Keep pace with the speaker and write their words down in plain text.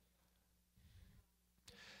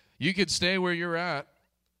You could stay where you're at,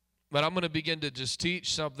 but I'm going to begin to just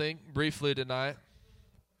teach something briefly tonight.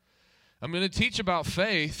 I'm going to teach about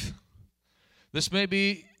faith. This may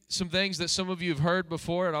be some things that some of you have heard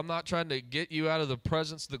before, and I'm not trying to get you out of the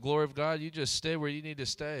presence of the glory of God. You just stay where you need to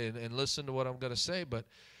stay and listen to what I'm going to say, but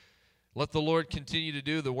let the Lord continue to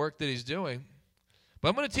do the work that he's doing. But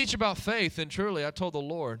I'm going to teach about faith, and truly, I told the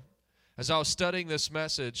Lord, as I was studying this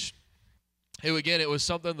message, it was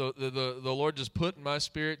something the Lord just put in my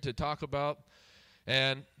spirit to talk about.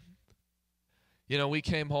 And, we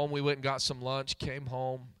came home, we went and got some lunch, came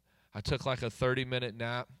home. I took like a 30-minute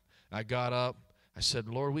nap. I got up. I said,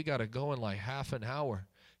 Lord, we got to go in like half an hour.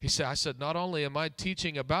 I said, not only am I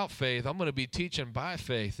teaching about faith, I'm going to be teaching by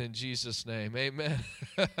faith in Jesus' name. Amen.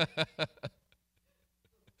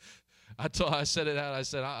 I said it out.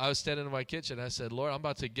 I was standing in my kitchen. I said, Lord, I'm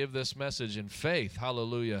about to give this message in faith.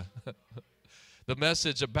 Hallelujah. The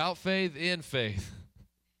message about faith in faith.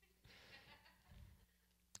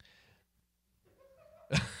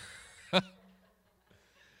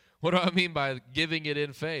 What do I mean by giving it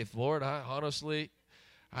in faith? Lord, I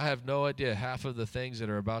have no idea half of the things that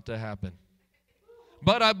are about to happen.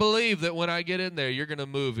 But I believe that when I get in there, you're going to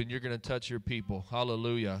move and you're going to touch your people.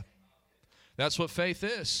 Hallelujah. That's what faith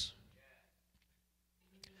is.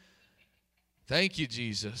 Thank you,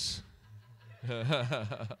 Jesus.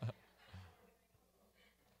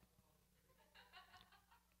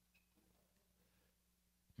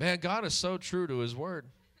 Man, God is so true to his word.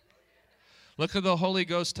 Look at the Holy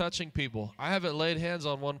Ghost touching people. I haven't laid hands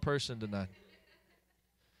on one person tonight.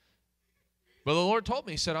 But the Lord told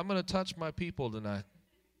me, he said, I'm going to touch my people tonight.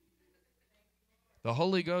 The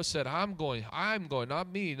Holy Ghost said, I'm going,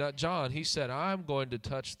 not me, not John. He said, I'm going to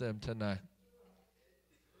touch them tonight.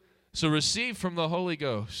 So receive from the Holy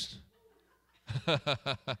Ghost.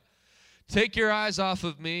 Take your eyes off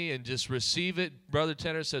of me and just receive it. Brother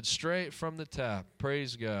Tanner said, straight from the tap.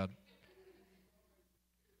 Praise God.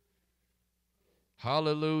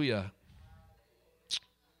 Hallelujah.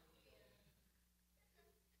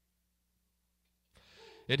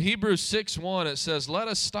 In Hebrews 6:1, it says, let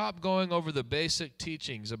us stop going over the basic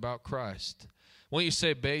teachings about Christ. When you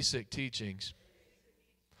say basic teachings,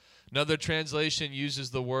 another translation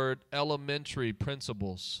uses the word elementary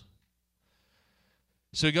principles.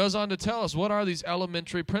 So he goes on to tell us, what are these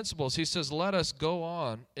elementary principles? He says, let us go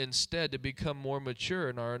on instead to become more mature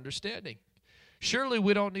in our understanding. Surely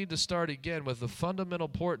we don't need to start again with the fundamental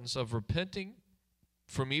importance of repenting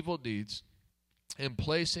from evil deeds and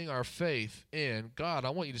placing our faith in God. I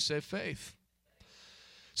want you to say faith.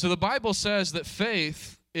 So the Bible says that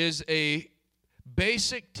faith is a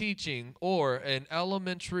basic teaching or an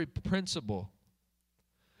elementary principle.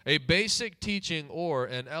 A basic teaching or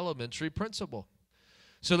an elementary principle.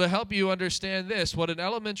 So to help you understand this, what an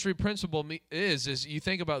elementary principle is you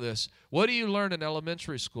think about this. What do you learn in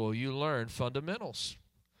elementary school? You learn fundamentals.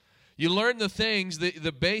 You learn the things,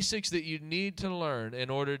 the basics that you need to learn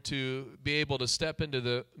in order to be able to step into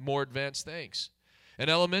the more advanced things. In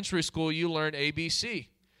elementary school, you learn ABC.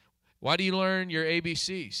 Why do you learn your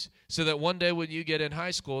ABCs? So that one day when you get in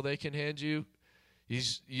high school, they can hand you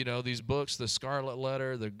these books, the Scarlet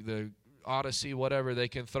Letter, the Odyssey, whatever they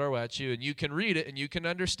can throw at you, and you can read it and you can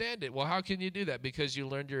understand it. Well, how can you do that? Because you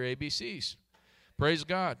learned your ABCs. Praise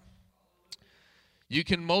God. You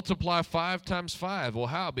can multiply 5 times 5. Well,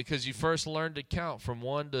 how? Because you first learned to count from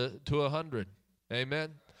 1 to 100.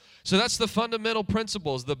 Amen. So that's the fundamental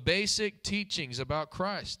principles, the basic teachings about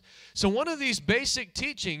Christ. So one of these basic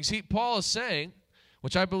teachings, Paul is saying,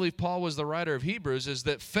 which I believe Paul was the writer of Hebrews, is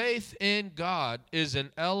that faith in God is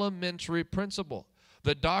an elementary principle.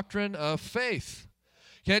 The doctrine of faith.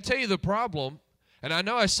 Can I tell you the problem? And I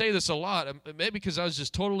know I say this a lot, maybe because I was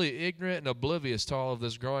just totally ignorant and oblivious to all of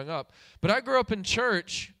this growing up. But I grew up in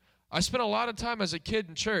church. I spent a lot of time as a kid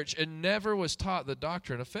in church and never was taught the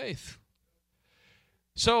doctrine of faith.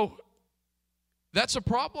 So that's a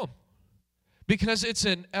problem. Because it's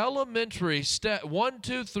an elementary step, 1,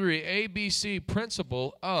 2, 3, ABC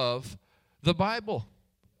principle of the Bible.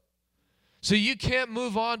 So you can't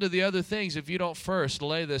move on to the other things if you don't first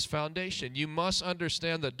lay this foundation. You must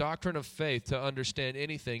understand the doctrine of faith to understand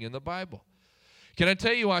anything in the Bible. Can I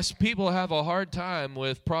tell you why people have a hard time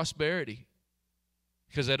with prosperity?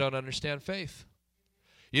 Because they don't understand faith.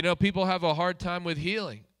 People have a hard time with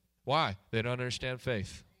healing. Why? They don't understand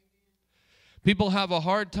faith. People have a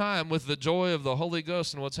hard time with the joy of the Holy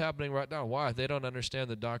Ghost and what's happening right now. Why? They don't understand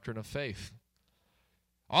the doctrine of faith.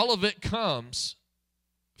 All of it comes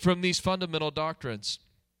from these fundamental doctrines.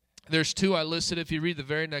 There's 2 I listed. If you read the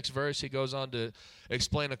very next verse, he goes on to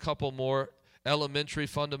explain a couple more elementary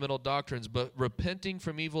fundamental doctrines. But repenting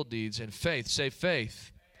from evil deeds and faith, say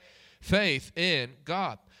faith. faith in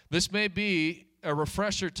God. This may be a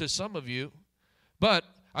refresher to some of you, but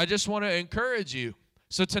I just want to encourage you.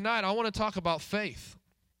 So tonight I want to talk about faith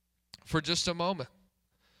for just a moment.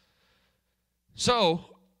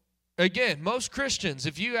 So, again, most Christians,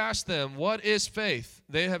 if you ask them, what is faith?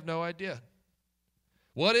 They have no idea.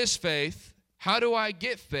 What is faith? How do I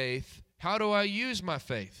get faith? How do I use my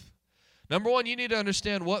faith? Number one, you need to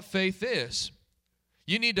understand what faith is.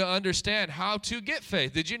 You need to understand how to get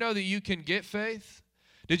faith. Did you know that you can get faith?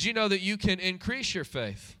 Did you know that you can increase your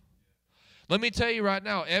faith? Let me tell you right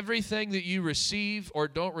now, everything that you receive or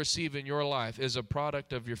don't receive in your life is a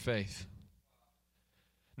product of your faith.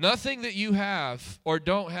 Nothing that you have or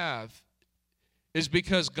don't have is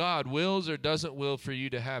because God wills or doesn't will for you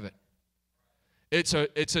to have it. It's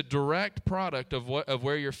a direct product of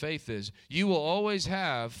where your faith is. You will always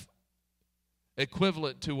have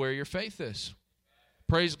equivalent to where your faith is.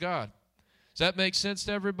 Praise God. Does that make sense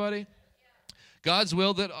to everybody? God's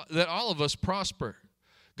will that all of us prosper.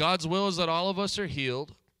 God's will is that all of us are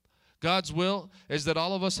healed. God's will is that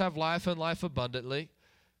all of us have life and life abundantly.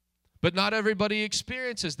 But not everybody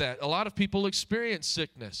experiences that. A lot of people experience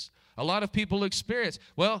sickness. A lot of people experience,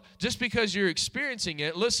 well, just because you're experiencing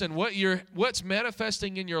it, listen, what's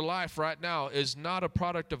manifesting in your life right now is not a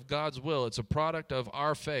product of God's will. It's a product of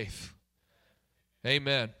our faith.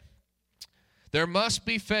 Amen. There must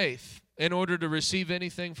be faith in order to receive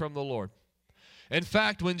anything from the Lord. In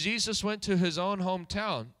fact, when Jesus went to his own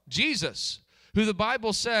hometown, Jesus, who the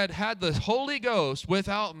Bible said had the Holy Ghost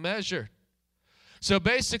without measure. So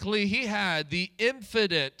basically, he had the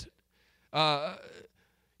infinite,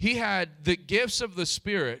 he had the gifts of the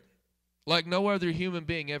Spirit like no other human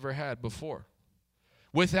being ever had before.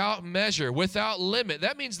 Without measure, without limit.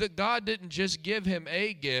 That means that God didn't just give him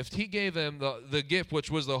a gift. He gave him the gift,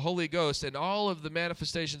 which was the Holy Ghost, and all of the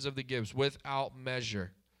manifestations of the gifts without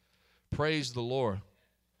measure. Praise the Lord.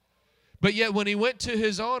 But yet when he went to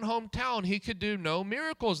his own hometown, he could do no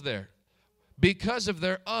miracles there because of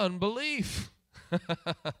their unbelief.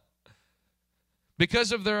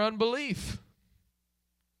 Because of their unbelief.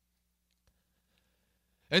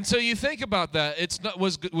 And so you think about that.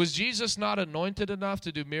 Was Jesus not anointed enough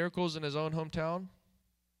to do miracles in his own hometown?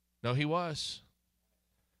 No, he was.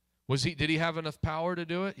 Did he have enough power to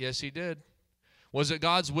do it? Yes, he did. Was it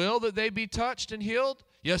God's will that they be touched and healed?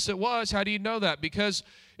 Yes, it was. How do you know that? Because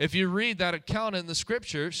if you read that account in the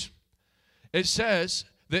scriptures, it says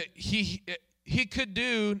that he could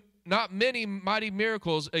do not many mighty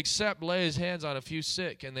miracles except lay his hands on a few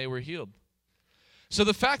sick and they were healed. So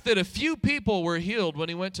the fact that a few people were healed when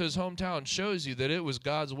he went to his hometown shows you that it was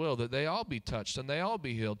God's will that they all be touched and they all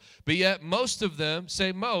be healed. But yet most of them,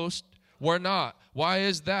 say most, were not. Why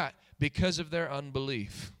is that? Because of their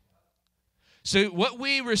unbelief. So what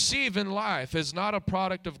we receive in life is not a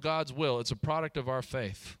product of God's will. It's a product of our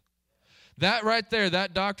faith. That right there,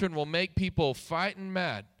 that doctrine will make people fighting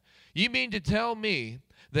mad. You mean to tell me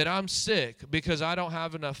that I'm sick because I don't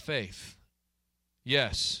have enough faith?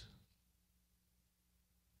 Yes.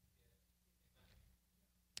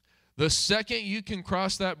 The second you can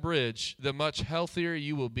cross that bridge, the much healthier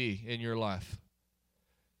you will be in your life.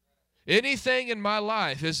 Anything in my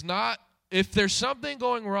life is not, if there's something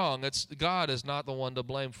going wrong, God is not the one to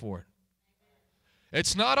blame for it.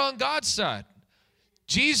 It's not on God's side.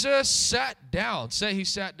 Jesus sat down. Say he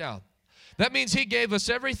sat down. That means he gave us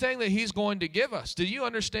everything that he's going to give us. Do you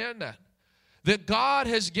understand that? That God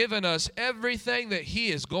has given us everything that he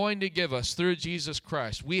is going to give us through Jesus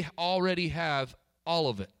Christ. We already have all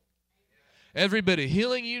of it. Every bit of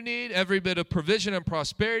healing you need, every bit of provision and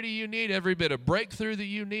prosperity you need, every bit of breakthrough that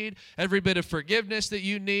you need, every bit of forgiveness that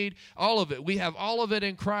you need, all of it. We have all of it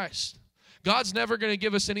in Christ. God's never going to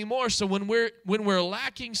give us any more. So when we're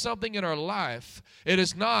lacking something in our life, it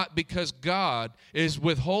is not because God is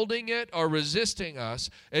withholding it or resisting us.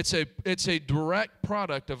 It's a direct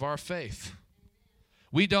product of our faith.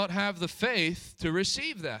 We don't have the faith to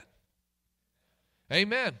receive that.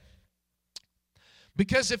 Amen.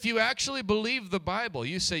 Because if you actually believe the Bible,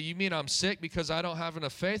 you say, you mean I'm sick because I don't have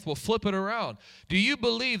enough faith? Well, flip it around. Do you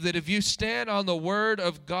believe that if you stand on the Word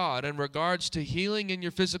of God in regards to healing in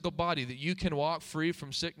your physical body, that you can walk free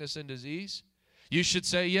from sickness and disease? You should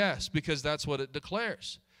say yes, because that's what it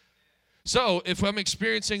declares. So if I'm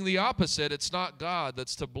experiencing the opposite, it's not God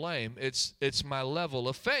that's to blame. It's my level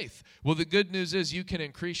of faith. Well, the good news is you can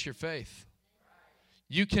increase your faith.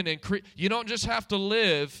 You can increase. You don't just have to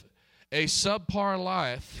live a subpar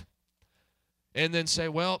life and then say,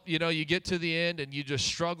 well, you get to the end and you just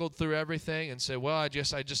struggled through everything and say, well, I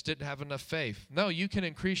just didn't have enough faith. No, you can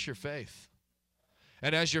increase your faith.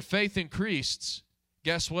 And as your faith increases,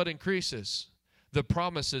 guess what increases? the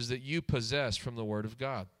promises that you possess from the Word of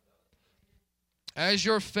God. As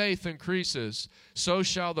your faith increases, so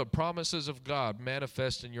shall the promises of God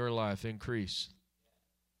manifest in your life increase.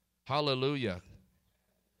 Hallelujah.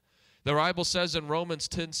 The Bible says in Romans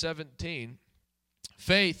 10:17,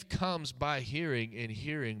 faith comes by hearing, and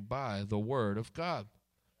hearing by the Word of God.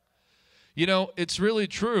 You know, it's really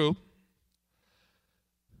true,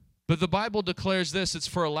 but the Bible declares this: it's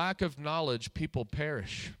for a lack of knowledge people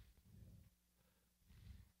perish.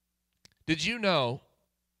 Did you know?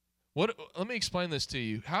 Let me explain this to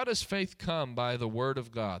you. How does faith come? By the Word of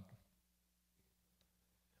God.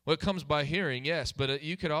 Well, it comes by hearing, yes, but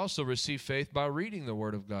you could also receive faith by reading the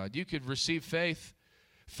Word of God. You could receive faith.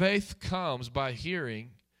 Faith comes by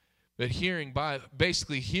hearing, but hearing by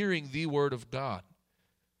basically hearing the Word of God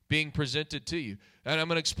being presented to you. And I'm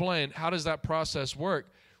going to explain, how does that process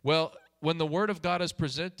work? Well, when the Word of God is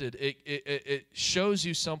presented, it shows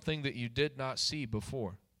you something that you did not see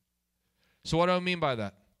before. So what do I mean by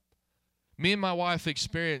that? Me and my wife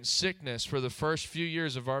experienced sickness for the first few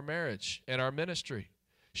years of our marriage and our ministry.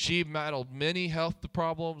 She battled many health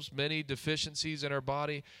problems, many deficiencies in her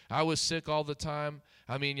body. I was sick all the time.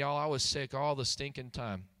 I mean, y'all, I was sick all the stinking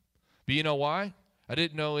time. But you know why? I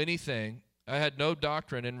didn't know anything. I had no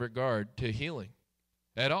doctrine in regard to healing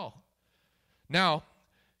at all. Now,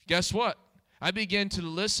 guess what? I began to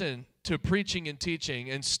listen to preaching and teaching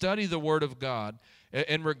and study the Word of God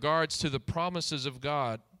in regards to the promises of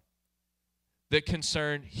God that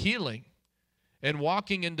concern healing and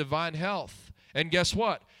walking in divine health. And guess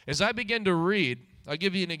what? As I begin to read, I'll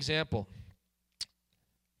give you an example.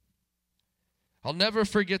 I'll never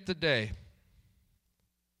forget the day.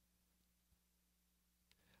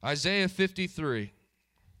 Isaiah 53.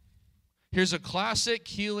 Here's a classic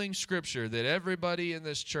healing scripture that everybody in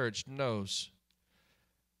this church knows.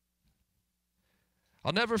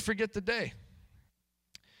 I'll never forget the day.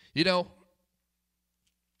 You know,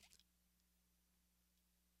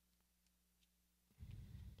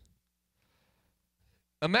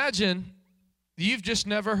 imagine you've just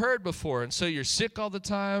never heard before, and so you're sick all the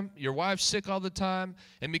time, your wife's sick all the time,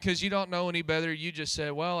 and because you don't know any better, you just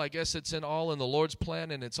say, well, I guess it's all in the Lord's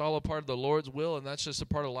plan, and it's all a part of the Lord's will, and that's just a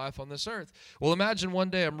part of life on this earth. Well, imagine one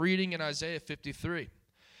day I'm reading in Isaiah 53,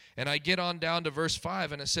 and I get on down to verse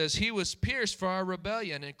 5, and it says, he was pierced for our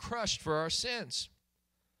rebellion and crushed for our sins.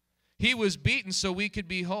 He was beaten so we could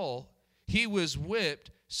be whole. He was whipped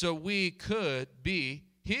so we could be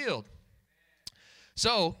healed.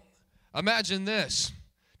 So, imagine this.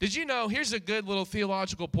 Did you know, here's a good little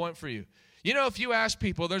theological point for you. You know, if you ask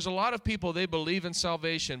people, there's a lot of people, they believe in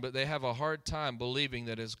salvation, but they have a hard time believing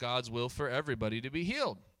that it's God's will for everybody to be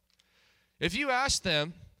healed. If you ask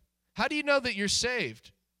them, how do you know that you're saved?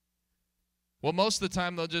 Well, most of the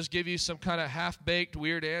time they'll just give you some kind of half-baked,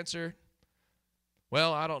 weird answer.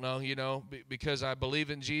 Well, I don't know, you know, because I believe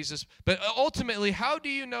in Jesus. But ultimately, how do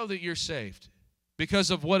you know that you're saved? Because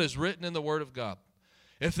of what is written in the Word of God.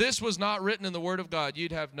 If this was not written in the Word of God,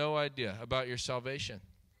 you'd have no idea about your salvation.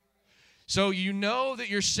 So you know that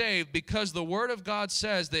you're saved because the Word of God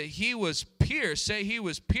says that he was pierced. Say, he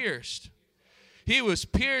was pierced. He was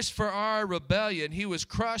pierced for our rebellion. He was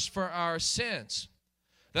crushed for our sins.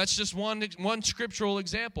 That's just one scriptural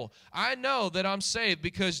example. I know that I'm saved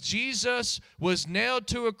because Jesus was nailed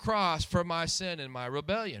to a cross for my sin and my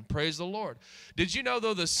rebellion. Praise the Lord. Did you know,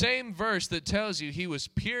 though, the same verse that tells you he was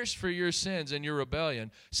pierced for your sins and your rebellion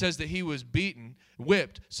says that he was beaten,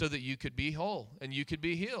 whipped, so that you could be whole and you could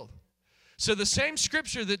be healed. So the same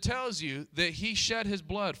scripture that tells you that he shed his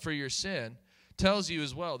blood for your sin tells you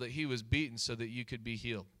as well that he was beaten so that you could be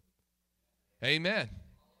healed. Amen.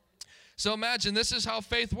 So imagine this is how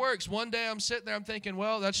faith works. One day I'm sitting there, I'm thinking,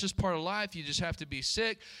 well, that's just part of life. You just have to be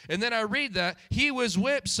sick. And then I read that he was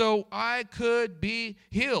whipped so I could be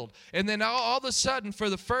healed. And then all of a sudden, for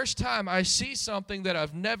the first time, I see something that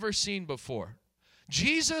I've never seen before.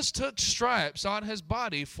 Jesus took stripes on his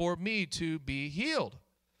body for me to be healed.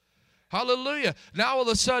 Hallelujah. Now all of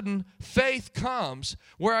a sudden, faith comes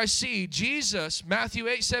where I see Jesus, Matthew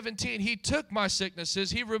 8:17, he took my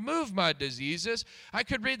sicknesses, he removed my diseases. I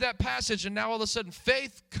could read that passage, and now all of a sudden,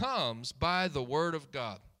 faith comes by the Word of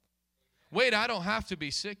God. Wait, I don't have to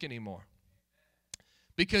be sick anymore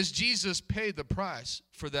because Jesus paid the price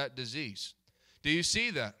for that disease. Do you see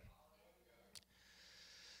that?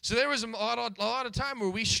 So there was a lot of time where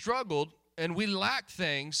we struggled and we lacked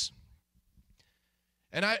things.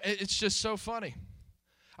 And it's just so funny.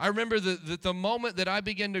 I remember the moment that I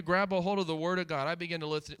began to grab a hold of the Word of God, I began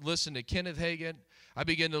to listen to Kenneth Hagin. I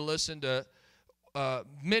began to listen to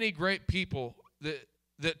many great people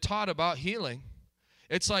that taught about healing.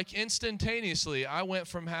 It's like instantaneously I went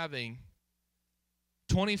from having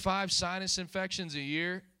 25 sinus infections a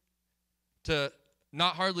year to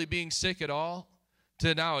not hardly being sick at all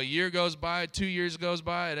to now a year goes by, 2 years goes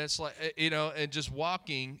by, and it's like, and just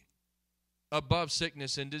walking above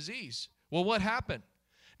sickness and disease. Well, what happened?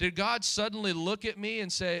 Did God suddenly look at me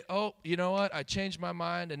and say, oh, you know what? I changed my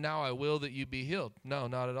mind and now I will that you be healed? No,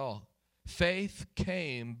 not at all. Faith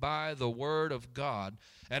came by the word of God,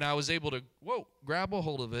 and I was able to, grab a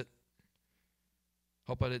hold of it.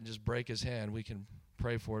 Hope I didn't just break his hand. We can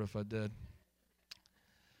pray for it if I did.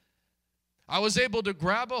 I was able to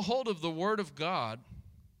grab a hold of the word of God,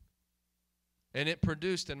 and it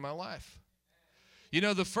produced in my life. You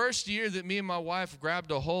know, the first year that me and my wife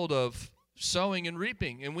grabbed a hold of sowing and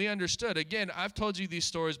reaping, and we understood. Again, I've told you these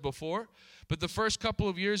stories before, but the first couple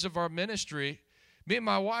of years of our ministry, me and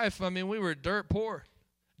my wife, we were dirt poor.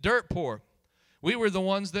 Dirt poor. We were the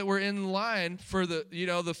ones that were in line for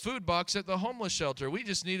the food box at the homeless shelter. We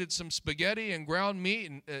just needed some spaghetti and ground meat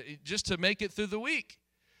and just to make it through the week.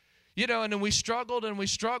 And then we struggled and we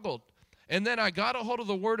struggled. And then I got a hold of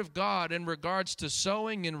the Word of God in regards to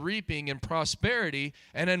sowing and reaping and prosperity.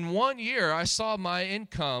 And in 1 year, I saw my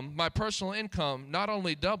income, my personal income, not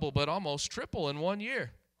only double, but almost triple in 1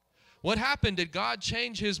 year. What happened? Did God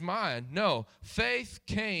change his mind? No. Faith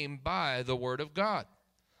came by the Word of God.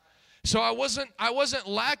 So I wasn't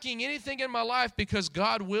lacking anything in my life because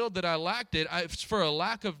God willed that I lacked it. It's for a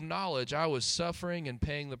lack of knowledge, I was suffering and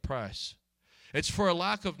paying the price. It's for a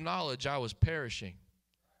lack of knowledge, I was perishing.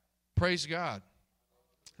 Praise God.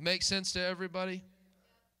 Make sense to everybody?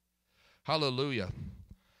 Hallelujah.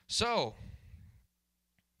 So,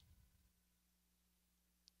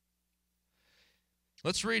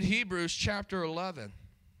 let's read Hebrews chapter 11.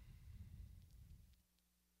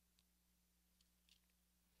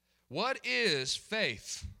 What is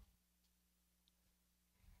faith?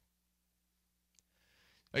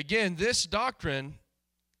 Again, this doctrine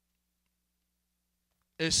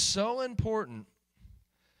is so important.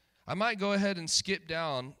 I might go ahead and skip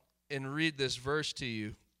down and read this verse to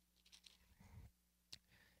you.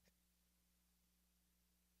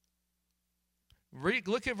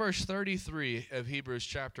 Look at verse 33 of Hebrews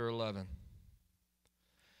chapter 11.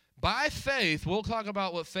 By faith, we'll talk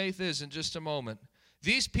about what faith is in just a moment.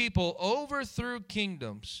 These people overthrew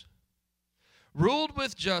kingdoms, ruled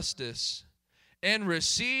with justice, and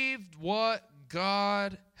received what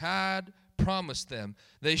God had promised them.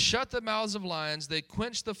 They shut the mouths of lions. They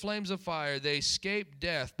quenched the flames of fire. They escaped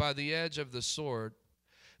death by the edge of the sword.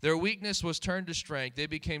 Their weakness was turned to strength. They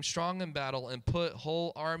became strong in battle and put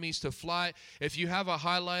whole armies to flight. If you have a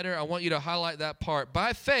highlighter, I want you to highlight that part.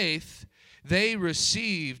 By faith, they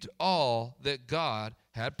received all that God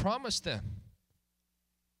had promised them.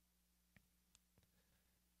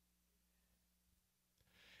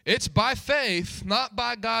 It's by faith, not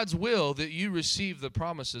by God's will, that you receive the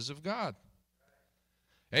promises of God.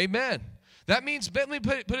 Amen. That means, let me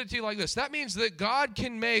put it to you like this. That means that God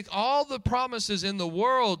can make all the promises in the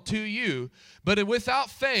world to you, but without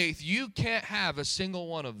faith, you can't have a single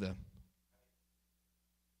one of them.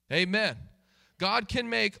 Amen. God can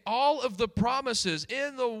make all of the promises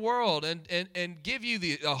in the world and give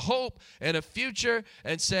you a hope and a future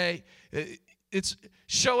and say,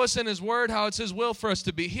 show us in his word how it's his will for us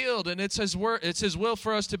to be healed, and it's his will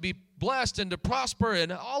for us to be blessed and to prosper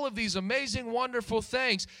and all of these amazing, wonderful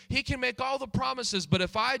things. He can make all the promises, but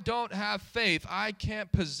if I don't have faith, I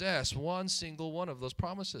can't possess one single one of those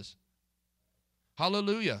promises.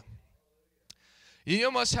 Hallelujah. You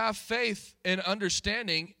must have faith and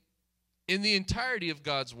understanding in the entirety of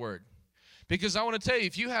God's word. Because I want to tell you,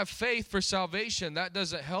 if you have faith for salvation, that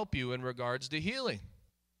doesn't help you in regards to healing.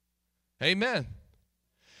 Amen.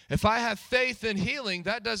 If I have faith in healing,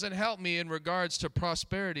 that doesn't help me in regards to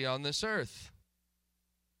prosperity on this earth.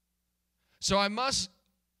 So I must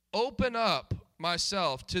open up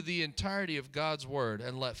myself to the entirety of God's word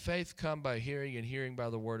and let faith come by hearing and hearing by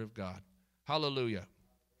the word of God. Hallelujah.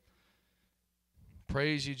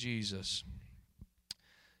 Praise you, Jesus.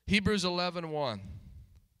 Hebrews 11:1.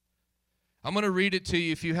 I'm going to read it to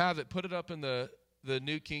you. If you have it, put it up in the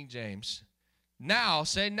New King James. Now,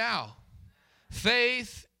 say now.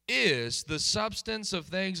 Faith is the substance of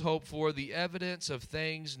things hoped for, the evidence of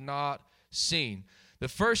things not seen. The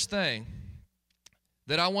first thing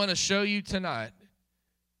that I want to show you tonight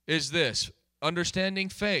is this. Understanding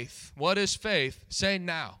faith. What is faith? Say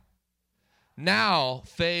now. Now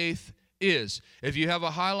faith is. If you have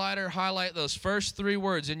a highlighter, highlight those first three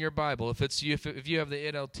words in your Bible. If you have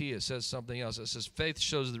the NLT, it says something else. It says faith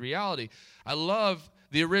shows the reality. I love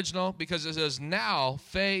the original because it says now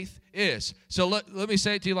faith is. So let me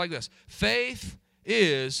say it to you like this. Faith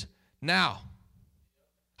is now.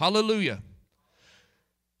 Hallelujah.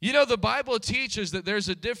 You know, the Bible teaches that there's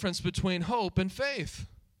a difference between hope and faith.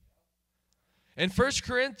 In 1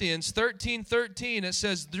 Corinthians 13:13, it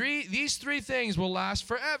says, these three things will last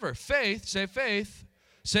forever. Faith,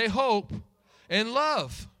 say hope, and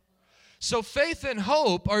love. So faith and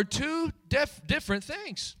hope are two different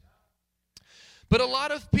things. But a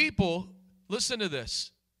lot of people, listen to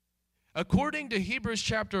this. According to Hebrews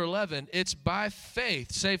chapter 11, it's by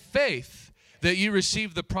faith, say faith, that you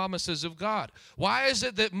receive the promises of God. Why is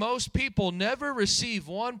it that most people never receive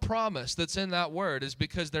one promise that's in that word? Is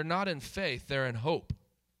because they're not in faith, they're in hope.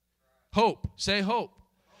 Hope, say hope.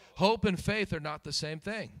 Hope and faith are not the same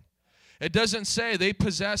thing. It doesn't say they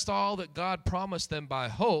possessed all that God promised them by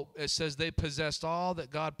hope. It says they possessed all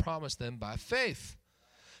that God promised them by faith.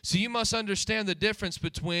 So you must understand the difference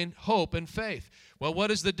between hope and faith. Well,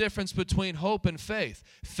 what is the difference between hope and faith?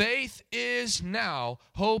 Faith is now,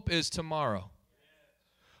 hope is tomorrow.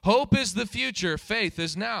 Hope is the future, faith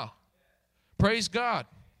is now. Praise God.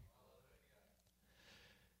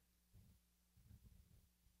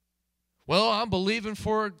 Well, I'm believing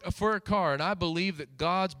for a car, and I believe that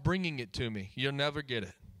God's bringing it to me. You'll never get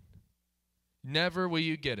it. Never will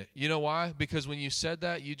you get it. You know why? Because when you said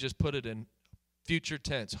that, you just put it in future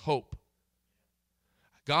tense, hope.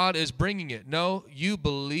 God is bringing it. No, you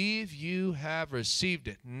believe you have received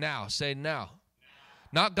it. Now, say now.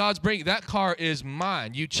 Not God's bringing. That car is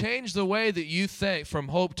mine. You change the way that you think from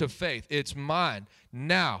hope to faith. It's mine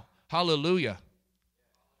now. Hallelujah.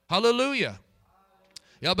 Hallelujah.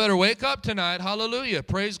 Y'all better wake up tonight. Hallelujah.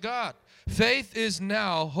 Praise God. Faith is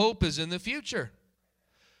now. Hope is in the future.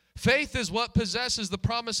 Faith is what possesses the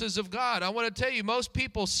promises of God. I want to tell you, most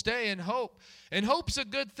people stay in hope. And hope's a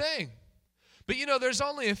good thing. But you know, there's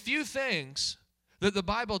only a few things that the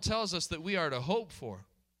Bible tells us that we are to hope for.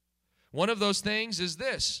 One of those things is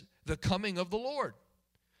this, the coming of the Lord.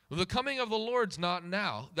 Well, the coming of the Lord's not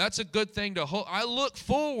now. That's a good thing to hope. I look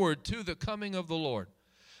forward to the coming of the Lord.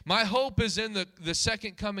 My hope is in the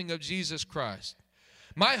second coming of Jesus Christ.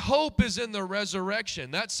 My hope is in the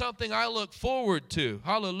resurrection. That's something I look forward to.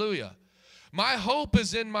 Hallelujah. My hope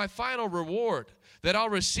is in my final reward that I'll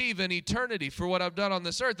receive in eternity for what I've done on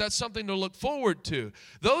this earth. That's something to look forward to.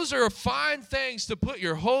 Those are fine things to put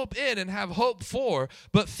your hope in and have hope for,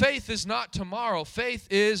 but faith is not tomorrow. Faith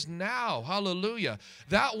is now. Hallelujah.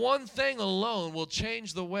 That one thing alone will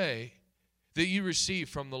change the way that you receive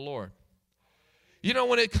from the Lord. You know,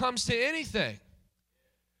 when it comes to anything,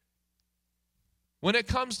 when it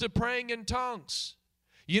comes to praying in tongues,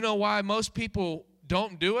 you know why most people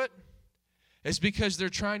don't do it? It's because they're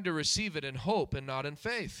trying to receive it in hope and not in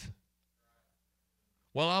faith.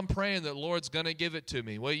 Well, I'm praying that Lord's going to give it to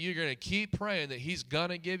me. Well, you're going to keep praying that He's going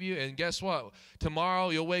to give you. And guess what?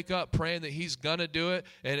 Tomorrow you'll wake up praying that He's going to do it.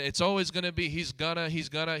 And it's always going to be He's going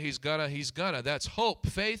to. That's hope.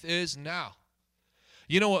 Faith is now.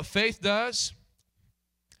 You know what faith does?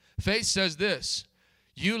 Faith says this.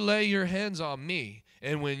 You lay your hands on me.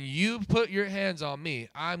 And when you put your hands on me,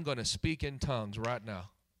 I'm going to speak in tongues right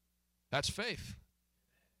now. That's faith.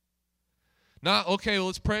 Not, okay, well,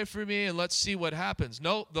 let's pray for me and let's see what happens.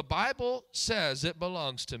 No, the Bible says it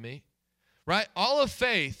belongs to me, right? All of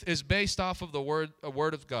faith is based off of the word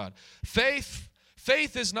of God. Faith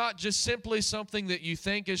is not just simply something that you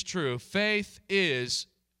think is true. Faith is,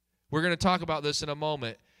 we're going to talk about this in a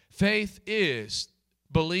moment, faith is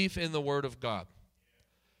belief in the word of God.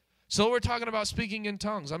 So we're talking about speaking in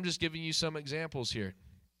tongues. I'm just giving you some examples here.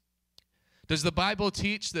 Does the Bible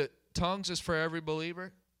teach that tongues is for every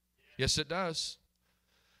believer? Yes, it does.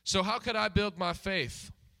 So how could I build my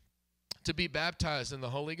faith to be baptized in the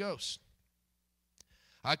Holy Ghost?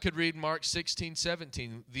 I could read Mark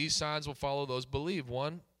 16:17. These signs will follow those who believe.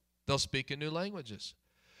 One, they'll speak in new languages.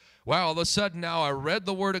 Wow, all of a sudden now I read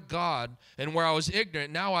the Word of God, and where I was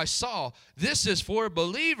ignorant, now I saw this is for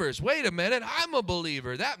believers. Wait a minute, I'm a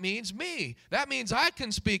believer. That means me. That means I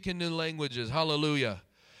can speak in new languages. Hallelujah.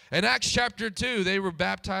 In Acts chapter 2, they were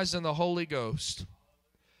baptized in the Holy Ghost.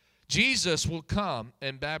 Jesus will come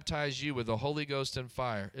and baptize you with the Holy Ghost and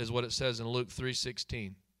fire, is what it says in Luke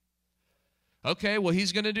 3:16. Okay, well,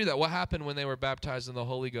 He's going to do that. What happened when they were baptized in the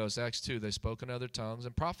Holy Ghost? Acts 2, they spoke in other tongues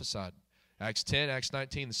and prophesied. Acts 10, Acts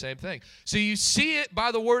 19, the same thing. So you see it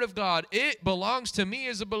by the Word of God. It belongs to me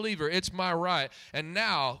as a believer. It's my right. And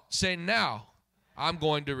now, say now, I'm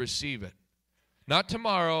going to receive it. Not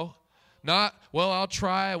tomorrow. Not, well, I'll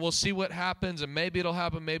try. We'll see what happens, and maybe it'll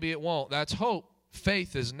happen, maybe it won't. That's hope.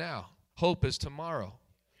 Faith is now. Hope is tomorrow.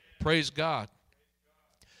 Praise God.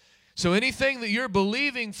 So anything that you're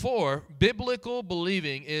believing for, biblical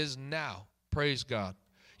believing is now. Praise God.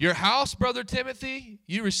 Your house, Brother Timothy,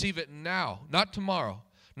 you receive it now, not tomorrow.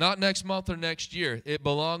 Not next month or next year. It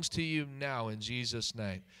belongs to you now in Jesus'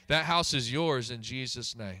 name. That house is yours in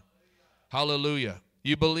Jesus' name. Hallelujah.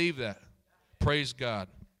 You believe that? Praise God.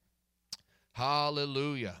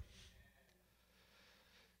 Hallelujah.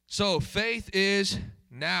 So faith is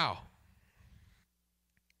now.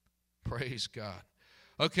 Praise God.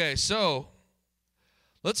 Okay, so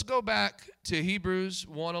let's go back to Hebrews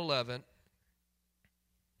 1:11.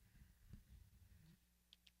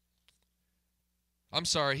 I'm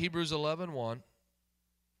sorry, Hebrews 11:1.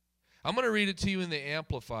 I'm going to read it to you in the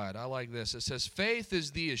Amplified. I like this. It says, faith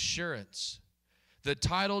is the assurance, the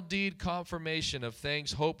title deed confirmation of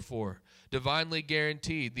things hoped for, divinely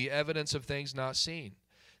guaranteed, the evidence of things not seen,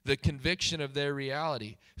 the conviction of their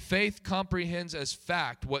reality. Faith comprehends as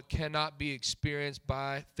fact what cannot be experienced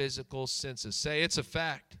by physical senses. Say, it's a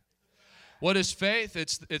fact. What is faith?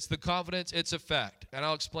 It's the confidence. It's a fact. And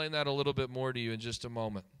I'll explain that a little bit more to you in just a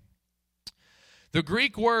moment. The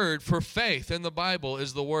Greek word for faith in the Bible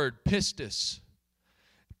is the word pistis.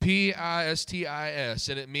 P-I-S-T-I-S.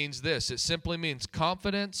 And it means this. It simply means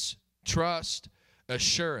confidence, trust,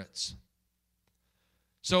 assurance.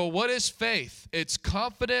 So what is faith? It's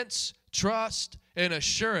confidence, trust, and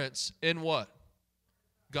assurance in what?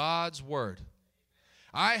 God's word.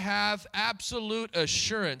 I have absolute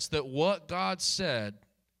assurance that what God said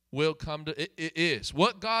will come to, it is.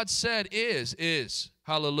 What God said is.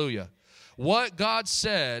 Hallelujah. What God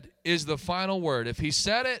said is the final word. If he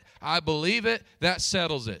said it, I believe it, that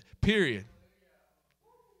settles it. Period.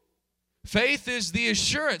 Faith is the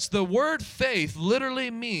assurance. The word faith literally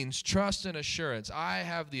means trust and assurance. I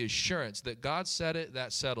have the assurance that God said it,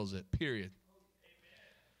 that settles it. Period.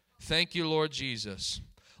 Thank you, Lord Jesus.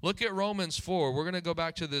 Look at Romans 4. We're going to go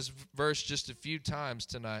back to this verse just a few times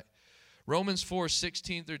tonight. Romans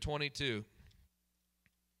 4:16 through 22.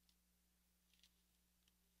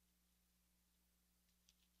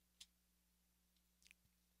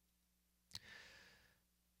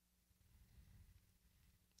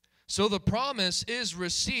 So the promise is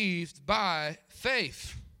received by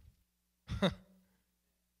faith. I'm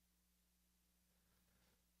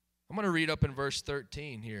going to read up in verse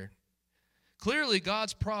 13 here. Clearly,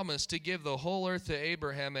 God's promise to give the whole earth to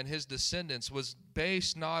Abraham and his descendants was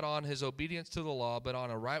based not on his obedience to the law, but on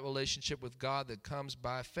a right relationship with God that comes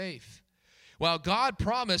by faith. While God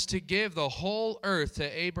promised to give the whole earth to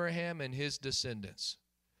Abraham and his descendants.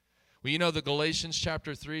 Well, you know that Galatians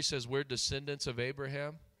chapter 3 says we're descendants of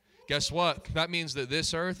Abraham. Guess what? That means that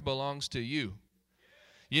this earth belongs to you.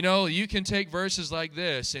 You know, you can take verses like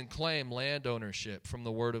this and claim land ownership from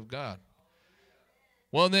the Word of God.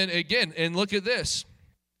 Well, then again, and look at this.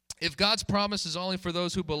 If God's promise is only for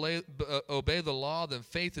those who obey the law, then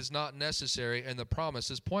faith is not necessary and the promise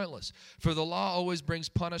is pointless. For the law always brings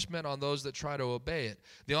punishment on those that try to obey it.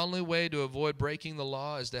 The only way to avoid breaking the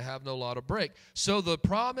law is to have no law to break. So the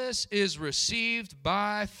promise is received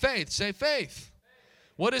by faith. Say faith.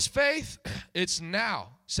 What is faith? It's now.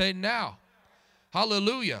 Say now.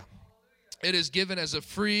 Hallelujah. It is given as a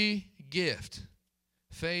free gift.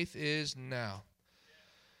 Faith is now.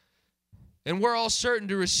 And we're all certain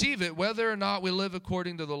to receive it, whether or not we live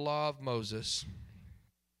according to the law of Moses.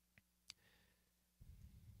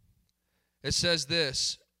 It says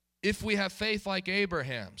this, if we have faith like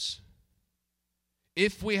Abraham's.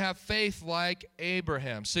 If we have faith like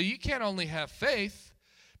Abraham. So you can't only have faith.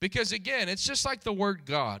 Because again, it's just like the word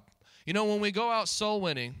God. You know, when we go out soul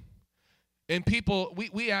winning, and people,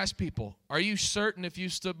 we ask people, are you certain if you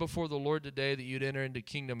stood before the Lord today that you'd enter into the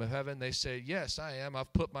kingdom of heaven? They say, yes, I am.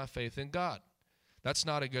 I've put my faith in God. That's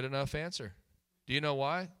not a good enough answer. Do you know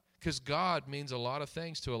why? Because God means a lot of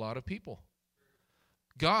things to a lot of people.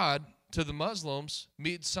 God, to the Muslims,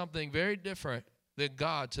 means something very different than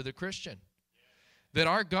God to the Christian. That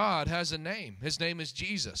our God has a name. His name is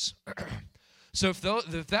Jesus. So if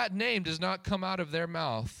that name does not come out of their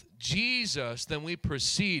mouth, Jesus, then we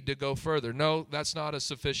proceed to go further. No, that's not a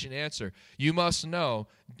sufficient answer. You must know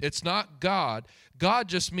it's not God. God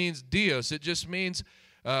just means Dios. It just means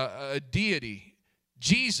a deity.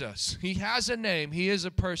 Jesus, he has a name. He is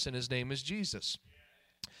a person. His name is Jesus.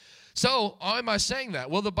 So, why am I saying that?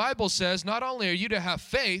 Well, the Bible says not only are you to have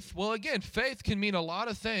faith, well, again, faith can mean a lot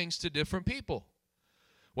of things to different people.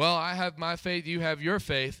 Well, I have my faith, you have your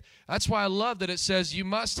faith. That's why I love that it says you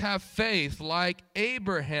must have faith like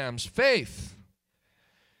Abraham's faith.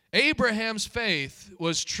 Abraham's faith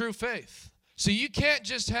was true faith. So you can't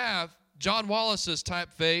just have John Wallace's type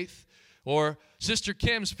faith or Sister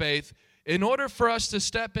Kim's faith. In order for us to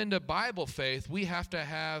step into Bible faith, we have to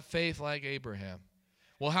have faith like Abraham.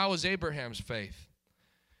 Well, how was Abraham's faith?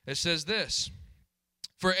 It says this,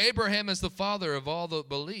 for Abraham is the father of all that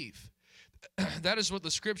believe. That is what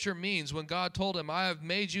the scripture means when God told him, I have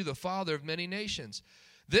made you the father of many nations.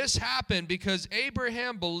 This happened because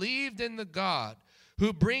Abraham believed in the God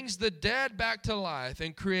who brings the dead back to life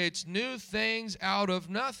and creates new things out of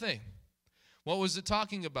nothing. What was it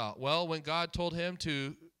talking about? Well, when God told him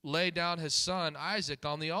to lay down his son Isaac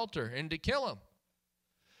on the altar and to kill him.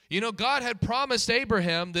 You know, God had promised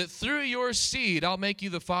Abraham that through your seed I'll make you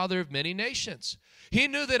the father of many nations. He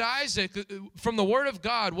knew that Isaac, from the word of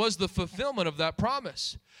God, was the fulfillment of that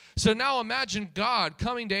promise. So now imagine God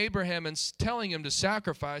coming to Abraham and telling him to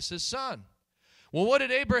sacrifice his son. Well, what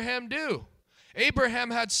did Abraham do?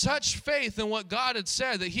 Abraham had such faith in what God had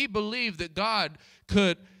said that he believed that God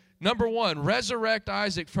could, number one, resurrect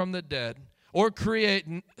Isaac from the dead or create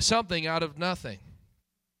something out of nothing.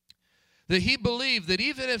 That he believed that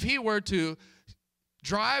even if he were to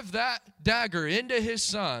drive that dagger into his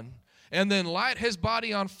son and then light his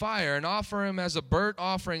body on fire and offer him as a burnt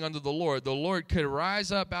offering unto the Lord could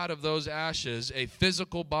rise up out of those ashes a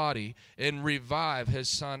physical body and revive his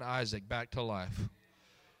son Isaac back to life.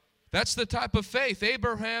 That's the type of faith.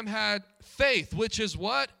 Abraham had faith, which is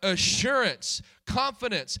what? Assurance,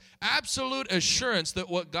 confidence, absolute assurance that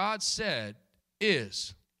what God said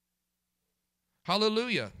is.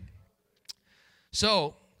 Hallelujah.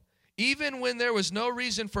 So, even when there was no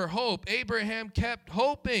reason for hope, Abraham kept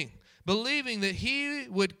hoping, believing that he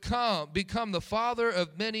would become the father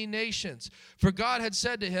of many nations. For God had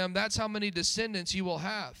said to him, that's how many descendants you will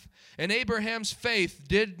have. And Abraham's faith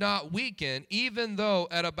did not weaken, even though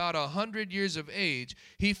at about 100 years of age,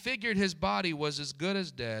 he figured his body was as good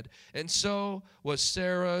as dead, and so was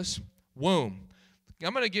Sarah's womb.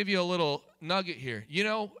 I'm going to give you a little nugget here. You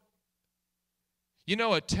know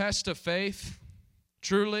a test of faith,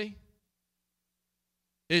 truly,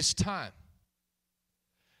 is time.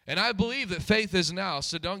 And I believe that faith is now,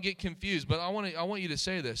 so don't get confused. But I want you to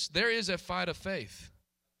say this. There is a fight of faith.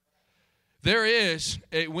 There is,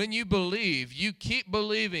 when you believe, you keep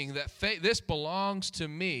believing that faith, this belongs to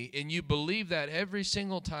me, and you believe that every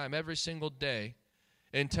single time, every single day,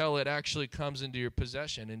 until it actually comes into your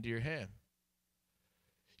possession, into your hand.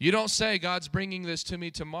 You don't say, God's bringing this to me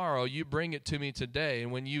tomorrow. You bring it to me today.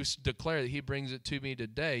 And when you declare that he brings it to me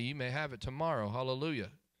today, you may have it tomorrow. Hallelujah.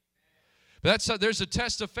 But there's a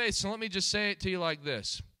test of faith, so let me just say it to you like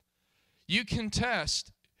this. You can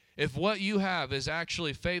test if what you have is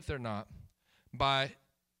actually faith or not by,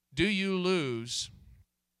 do you lose,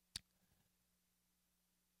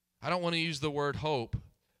 I don't want to use the word hope,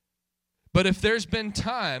 but if there's been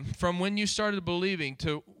time from when you started believing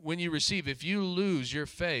to when you receive, if you lose your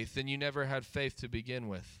faith, then you never had faith to begin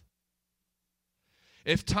with.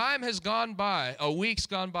 If time has gone by, a week's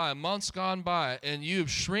gone by, a month's gone by, and you've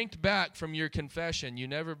shrinked back from your confession, you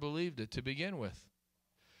never believed it to begin with.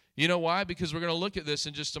 You know why? Because we're going to look at this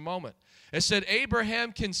in just a moment. It said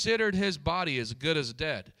Abraham considered his body as good as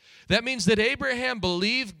dead. That means that Abraham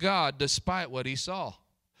believed God despite what he saw,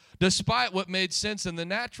 despite what made sense in the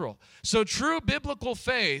natural. So true biblical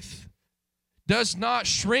faith does not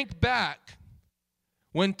shrink back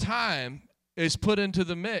when time is put into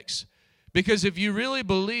the mix. Because if you really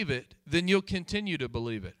believe it, then you'll continue to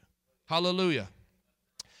believe it. Hallelujah.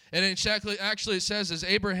 And actually it says as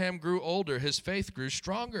Abraham grew older, his faith grew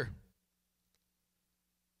stronger.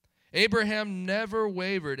 Abraham never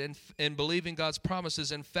wavered in believing God's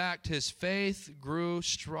promises. In fact, his faith grew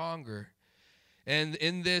stronger. And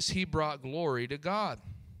in this, he brought glory to God.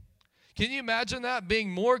 Can you imagine that? Being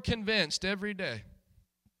more convinced every day.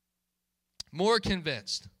 More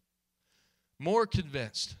convinced. More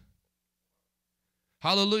convinced.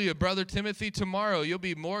 Hallelujah. Brother Timothy, tomorrow you'll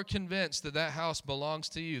be more convinced that that house belongs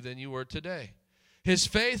to you than you were today. His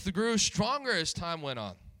faith grew stronger as time went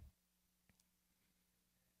on.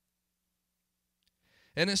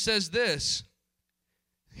 And it says this.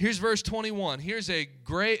 Here's verse 21. Here's a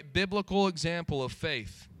great biblical example of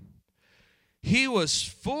faith. He was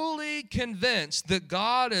fully convinced that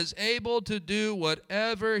God is able to do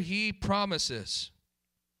whatever he promises.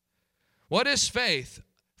 What is faith?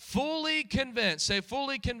 Fully convinced, say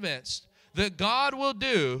fully convinced, that God will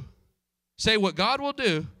do, say what God will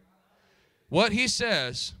do, what he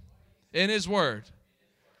says in his word.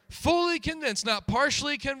 Fully convinced, not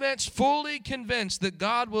partially convinced, fully convinced that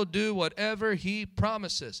God will do whatever he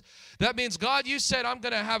promises. That means, God, you said I'm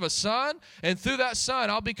going to have a son, and through that son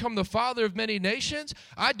I'll become the father of many nations.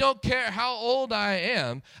 I don't care how old I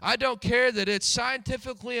am. I don't care that it's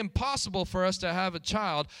scientifically impossible for us to have a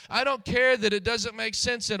child. I don't care that it doesn't make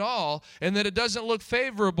sense at all and that it doesn't look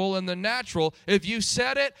favorable in the natural. If you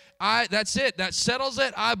said it, that's it. That settles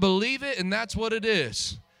it. I believe it, and that's what it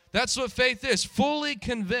is. That's what faith is, fully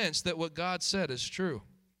convinced that what God said is true.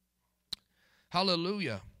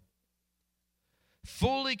 Hallelujah.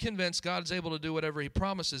 Fully convinced God is able to do whatever he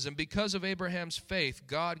promises. And because of Abraham's faith,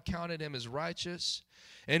 God counted him as righteous.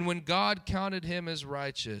 And when God counted him as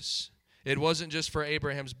righteous, it wasn't just for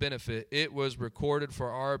Abraham's benefit. It was recorded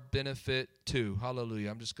for our benefit too.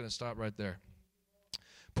 Hallelujah. I'm just going to stop right there.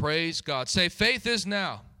 Praise God. Say, faith is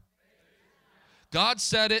now. God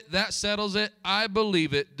said it. That settles it. I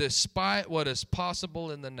believe it despite what is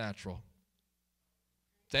possible in the natural.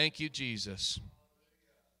 Thank you, Jesus.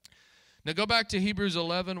 Now go back to Hebrews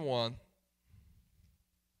 11:1.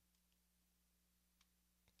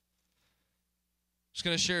 Just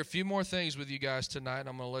going to share a few more things with you guys tonight, and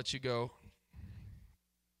I'm going to let you go.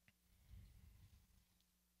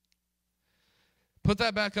 Put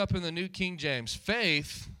that back up in the New King James.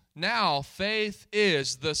 Faith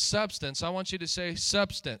is the substance. I want you to say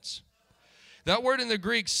substance. That word in the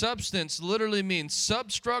Greek, substance, literally means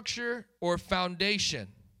substructure or foundation,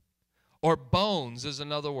 or bones is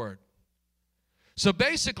another word. So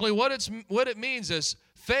basically what it means is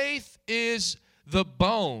faith is the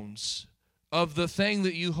bones of the thing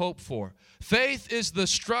that you hope for. Faith is the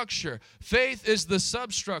structure. Faith is the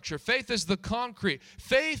substructure. Faith is the concrete.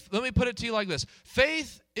 Faith, let me put it to you like this.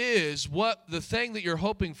 Faith is what the thing that you're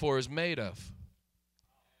hoping for is made of.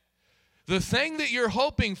 The thing that you're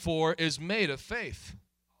hoping for is made of faith.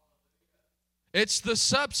 It's the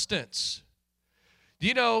substance.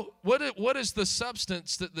 You know, what is the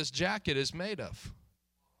substance that this jacket is made of?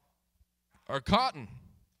 Or cotton.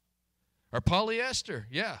 Or polyester,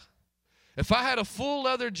 yeah. If I had a full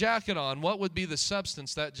leather jacket on, what would be the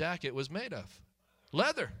substance that jacket was made of?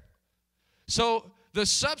 Leather. So the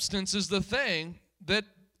substance is the thing that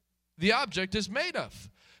the object is made of.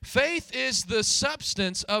 Faith is the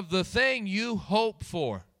substance of the thing you hope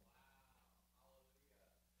for.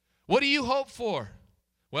 What do you hope for?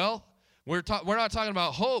 Well, we're not talking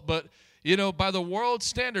about hope, but, you know, by the world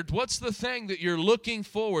standard, what's the thing that you're looking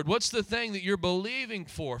forward? What's the thing that you're believing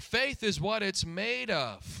for? Faith is what it's made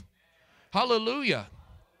of. Hallelujah.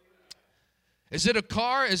 Is it a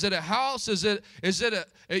car? Is it a house? Is it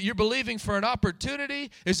you're believing for an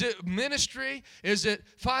opportunity? Is it ministry? Is it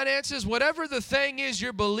finances? Whatever the thing is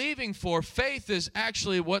you're believing for, faith is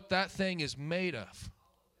actually what that thing is made of.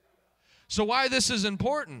 So why this is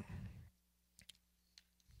important?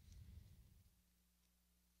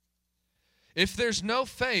 If there's no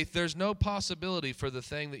faith, there's no possibility for the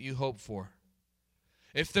thing that you hope for.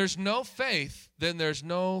 If there's no faith, then there's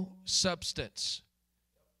no substance.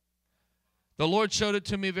 The Lord showed it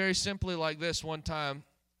to me very simply like this one time.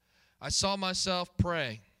 I saw myself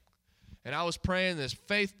praying. And I was praying this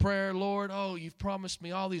faith prayer, Lord, oh, you've promised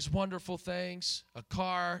me all these wonderful things, a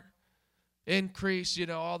car, increase, you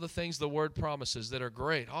know, all the things the Word promises that are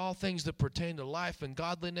great, all things that pertain to life and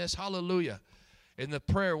godliness, hallelujah. And the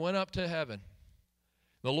prayer went up to heaven.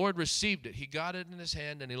 The Lord received it. He got it in his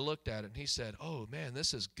hand and he looked at it and he said, oh man,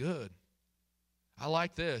 this is good. I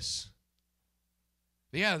like this.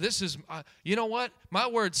 Yeah, this is, you know what? My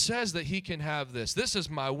word says that he can have this. This is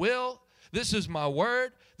my will. This is my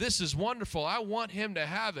word. This is wonderful. I want him to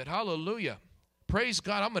have it. Hallelujah. Praise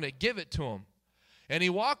God. I'm going to give it to him. And he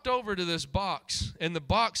walked over to this box, and the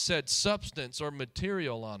box said substance or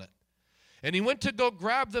material on it. And he went to go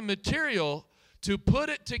grab the material to put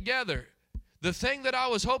it together. The thing that I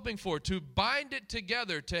was hoping for, to bind it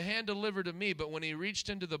together, to hand deliver to me. But when he reached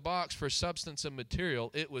into the box for substance and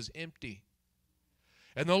material, it was empty.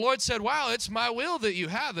 And the Lord said, wow, it's my will that you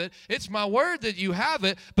have it. It's my word that you have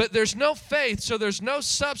it. But there's no faith, so there's no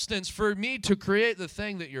substance for me to create the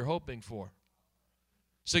thing that you're hoping for.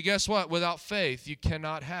 So guess what? Without faith, you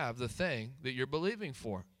cannot have the thing that you're believing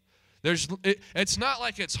for. It's not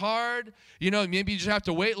like it's hard. You know, maybe you just have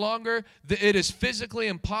to wait longer. It is physically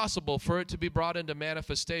impossible for it to be brought into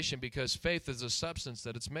manifestation because faith is a substance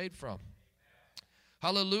that it's made from.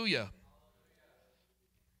 Hallelujah.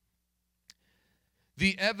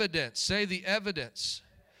 The evidence. Say the evidence.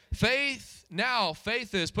 Faith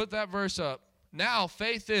is, put that verse up. Now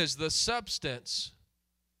faith is the substance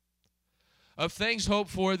of things hoped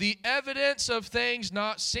for, the evidence of things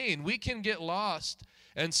not seen. We can get lost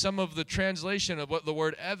in some of the translation of what the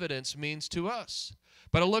word evidence means to us.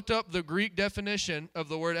 But I looked up the Greek definition of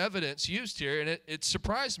the word evidence used here, and it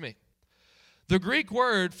surprised me. The Greek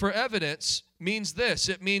word for evidence means this.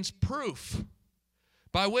 It means proof,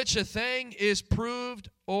 by which a thing is proved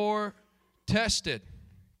or tested.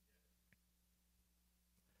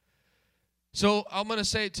 So I'm going to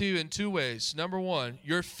say it to you in two ways. Number one,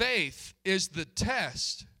 your faith is the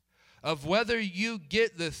test of whether you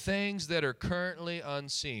get the things that are currently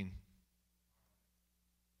unseen.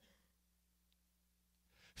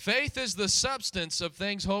 Faith is the substance of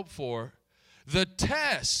things hoped for. the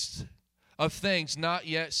test of things not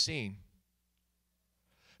yet seen.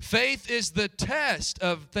 Faith is the test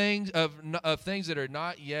of things that are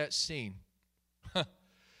not yet seen.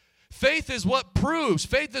 Faith is what proves.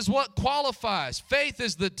 Faith is what qualifies. Faith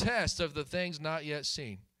is the test of the things not yet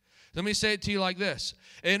seen. Let me say it to you like this.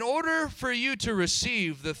 In order for you to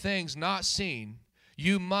receive the things not seen,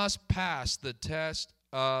 you must pass the test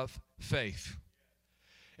of faith.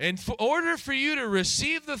 In order for you to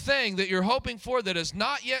receive the thing that you're hoping for that is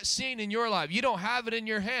not yet seen in your life, you don't have it in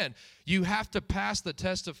your hand, you have to pass the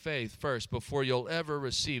test of faith first before you'll ever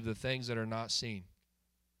receive the things that are not seen.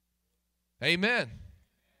 Amen.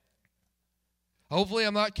 Hopefully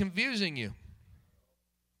I'm not confusing you.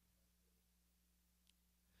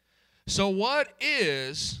 So what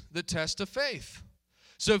is the test of faith?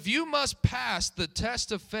 So if you must pass the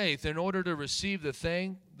test of faith in order to receive the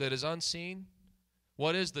thing that is unseen,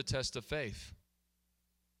 what is the test of faith?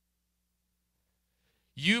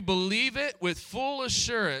 You believe it with full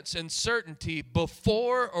assurance and certainty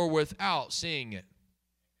before or without seeing it.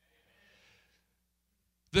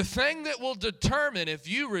 The thing that will determine if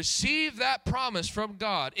you receive that promise from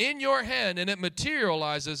God in your hand and it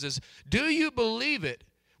materializes is, do you believe it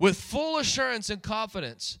with full assurance and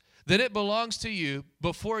confidence that it belongs to you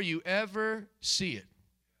before you ever see it?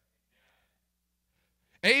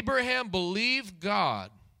 Abraham believed God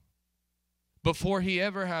before he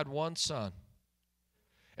ever had one son.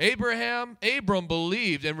 Abram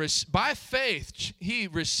believed, and by faith he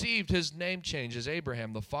received his name change as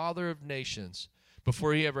Abraham, the father of nations,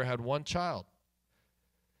 before he ever had one child.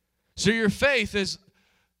 So your faith is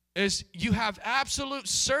you have absolute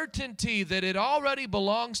certainty that it already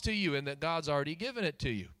belongs to you and that God's already given it to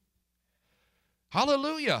you.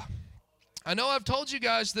 Hallelujah. I know I've told you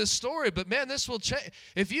guys this story, but man, this will change.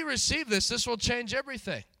 If you receive this will change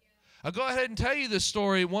everything. I'll go ahead and tell you this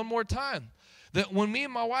story one more time. That when me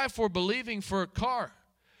and my wife were believing for a car,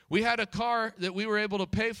 we had a car that we were able to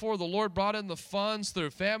pay for. The Lord brought in the funds through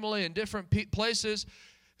family and different places.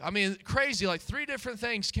 I mean, crazy, like 3 different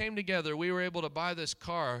things came together. We were able to buy this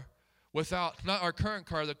car without, not our current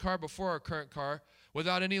car, the car before our current car,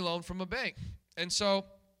 without any loan from a bank. And so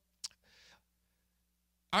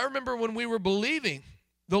I remember when we were believing,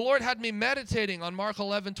 the Lord had me meditating on Mark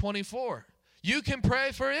 11:24. You can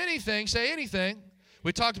pray for anything, say anything.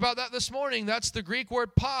 We talked about that this morning. That's the Greek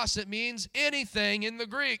word pas. It means anything in the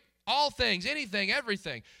Greek. All things, anything,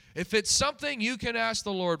 everything. If it's something, you can ask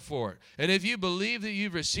the Lord for it. And if you believe that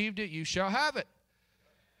you've received it, you shall have it.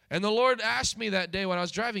 And the Lord asked me that day when I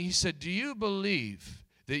was driving, he said, do you believe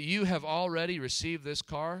that you have already received this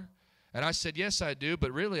car? And I said, yes, I do,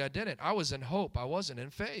 but really I didn't. I was in hope. I wasn't in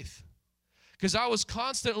faith. Because I was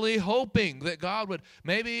constantly hoping that God would,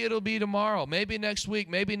 maybe it'll be tomorrow, maybe next week,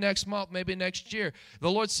 maybe next month, maybe next year.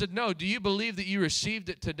 The Lord said, no, do you believe that you received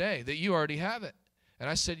it today, that you already have it? And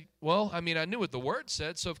I said, well, I mean, I knew what the Word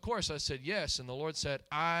said, so of course I said yes. And the Lord said,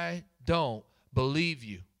 I don't believe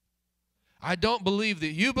you. I don't believe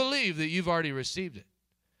that you believe that you've already received it.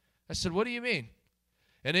 I said, what do you mean?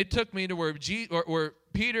 And it took me to where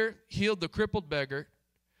Peter healed the crippled beggar,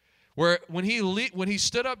 where when he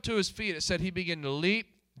stood up to his feet, it said he began to leap,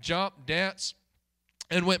 jump, dance,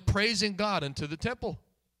 and went praising God into the temple.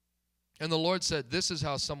 And the Lord said, this is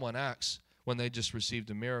how someone acts when they just received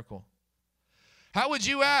a miracle. How would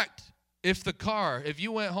you act if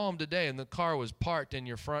you went home today and the car was parked in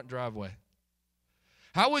your front driveway?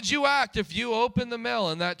 How would you act if you opened the mail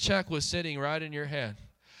and that check was sitting right in your hand?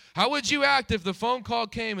 How would you act if the phone call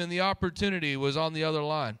came and the opportunity was on the other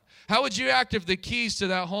line? How would you act if the keys to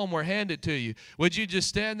that home were handed to you? Would you just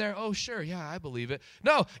stand there? Oh, sure, yeah, I believe it.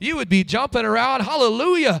 No, you would be jumping around.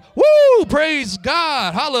 Hallelujah. Woo, praise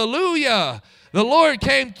God. Hallelujah. The Lord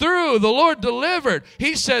came through. The Lord delivered.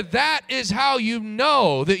 He said that is how you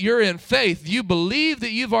know that you're in faith. You believe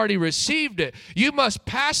that you've already received it. You must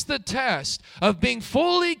pass the test of being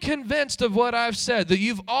fully convinced of what I've said, that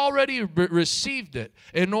you've already received it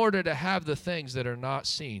in order to have the things that are not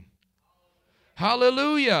seen.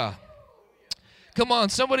 Hallelujah. Come on,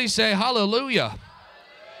 somebody say hallelujah.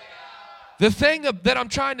 The thing that I'm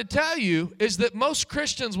trying to tell you is that most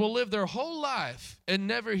Christians will live their whole life and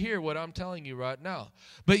never hear what I'm telling you right now.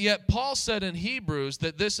 But yet Paul said in Hebrews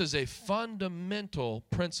that this is a fundamental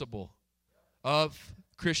principle of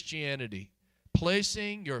Christianity,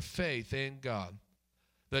 placing your faith in God.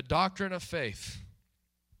 The doctrine of faith.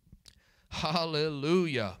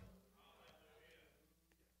 Hallelujah.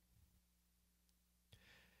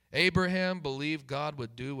 Abraham believed God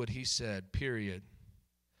would do what he said, period.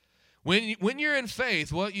 When you're in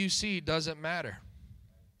faith, what you see doesn't matter.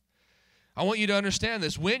 I want you to understand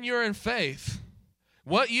this. When you're in faith,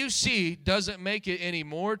 What you see doesn't make it any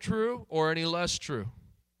more true or any less true.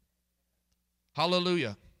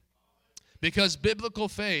 Hallelujah. Because biblical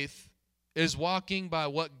faith is walking by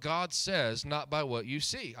what God says, not by what you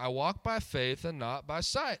see. I walk by faith and not by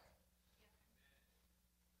sight.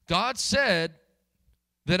 God said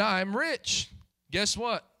that I'm rich. Guess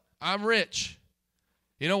what? I'm rich.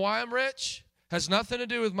 You know why I'm rich? Has nothing to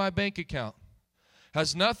do with my bank account.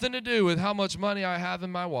 Has nothing to do with how much money I have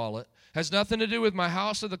in my wallet. Has nothing to do with my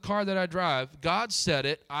house or the car that I drive. God said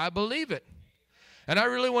it. I believe it. And I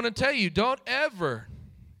really want to tell you, don't ever.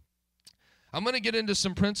 I'm going to get into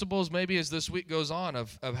some principles maybe as this week goes on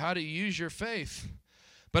of how to use your faith.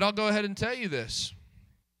 But I'll go ahead and tell you this.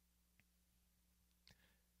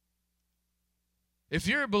 If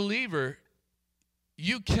you're a believer,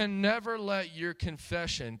 you can never let your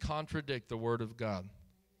confession contradict the Word of God.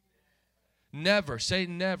 Never. Say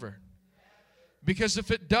never. Because if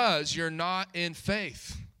it does, you're not in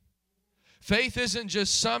faith. Faith isn't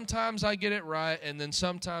just sometimes I get it right and then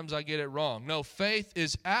sometimes I get it wrong. No, faith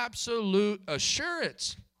is absolute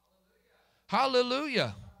assurance.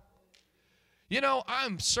 Hallelujah. You know,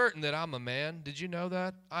 I'm certain that I'm a man. Did you know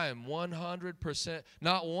that? I am 100%.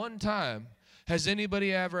 Not one time has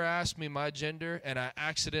anybody ever asked me my gender and I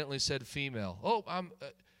accidentally said female. Oh,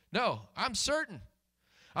 no, I'm certain.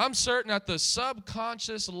 I'm certain at the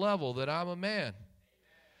subconscious level that I'm a man.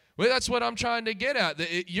 Well, that's what I'm trying to get at.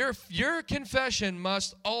 Your confession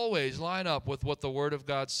must always line up with what the Word of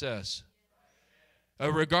God says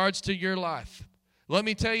in regards to your life. Let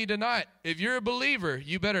me tell you tonight, if you're a believer,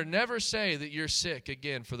 you better never say that you're sick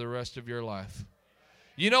again for the rest of your life.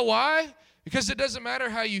 You know why? Because it doesn't matter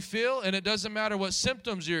how you feel, and it doesn't matter what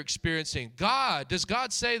symptoms you're experiencing. Does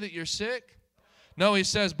God say that you're sick? No, He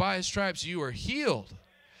says by His stripes you are healed.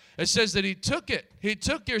 It says that He took it. He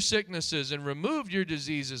took your sicknesses and removed your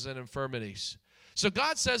diseases and infirmities. So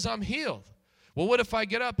God says I'm healed. Well, what if I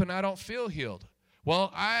get up and I don't feel healed?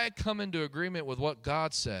 Well, I come into agreement with what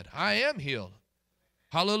God said. I am healed.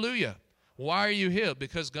 Hallelujah. Why are you healed?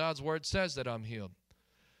 Because God's Word says that I'm healed.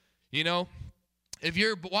 You know, if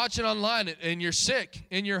you're watching online and you're sick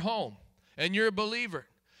in your home and you're a believer,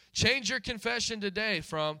 change your confession today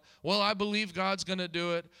from, well, I believe God's going to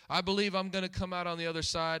do it. I believe I'm going to come out on the other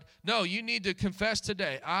side. No, you need to confess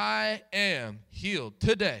today, I am healed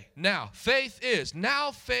today. Now, faith is.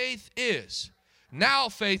 Now faith is. Now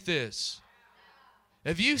faith is.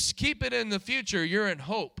 If you keep it in the future, you're in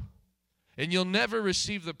hope. And you'll never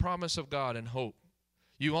receive the promise of God in hope.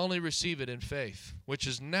 You only receive it in faith, which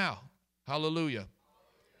is now. Hallelujah.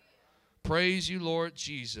 Praise you, Lord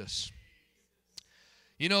Jesus.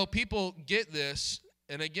 You know, people get this,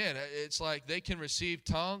 and again, it's like they can receive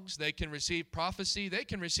tongues, they can receive prophecy, they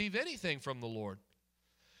can receive anything from the Lord.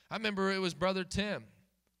 I remember it was Brother Tim.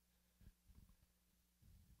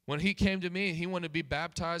 When he came to me, he wanted to be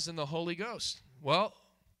baptized in the Holy Ghost. Well,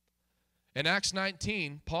 in Acts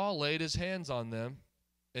 19, Paul laid his hands on them,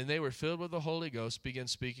 and they were filled with the Holy Ghost, began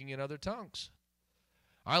speaking in other tongues.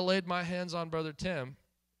 I laid my hands on Brother Tim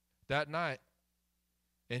that night,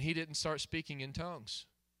 and he didn't start speaking in tongues.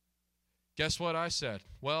 Guess what I said?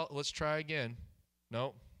 Well, let's try again.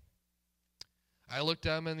 No. I looked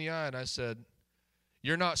at him in the eye and I said,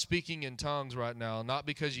 you're not speaking in tongues right now, not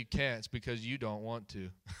because you can't, it's because you don't want to.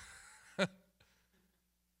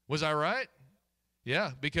 Was I right?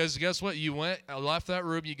 Yeah, because guess what? You left that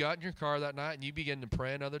room, you got in your car that night, and you began to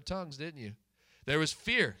pray in other tongues, didn't you? There was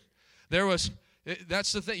fear.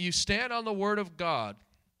 That's the thing. You stand on the Word of God.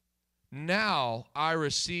 Now I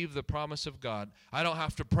receive the promise of God. I don't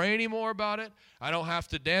have to pray anymore about it. I don't have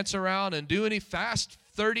to dance around and do any fast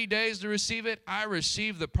 30 days to receive it. I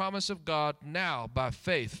receive the promise of God now by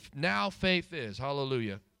faith. Now faith is.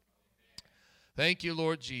 Hallelujah. Thank you,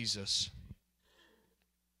 Lord Jesus.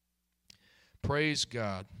 Praise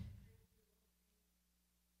God.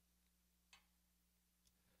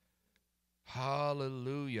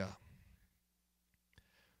 Hallelujah.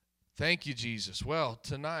 Thank you, Jesus. Well,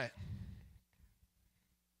 tonight,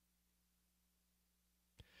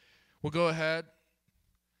 we'll go ahead,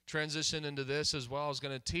 transition into this as well. I was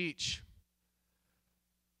going to teach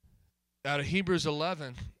out of Hebrews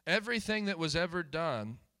 11, everything that was ever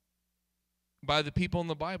done by the people in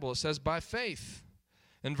the Bible, it says by faith.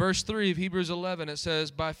 In verse 3 of Hebrews 11, it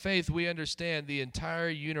says, by faith we understand the entire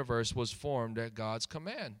universe was formed at God's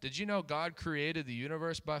command. Did you know God created the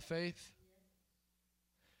universe by faith?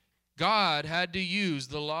 God had to use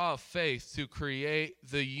the law of faith to create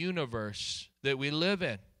the universe that we live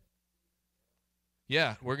in.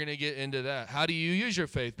 Yeah, we're going to get into that. How do you use your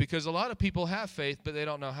faith? Because a lot of people have faith, but they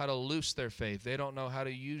don't know how to loose their faith. They don't know how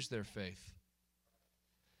to use their faith.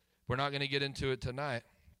 We're not going to get into it tonight.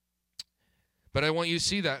 But I want you to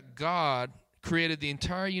see that God created the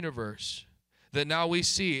entire universe, that now we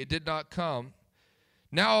see it did not come.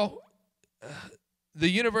 Now, the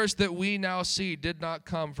universe that we now see did not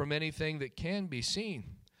come from anything that can be seen.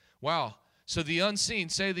 Wow. So the unseen,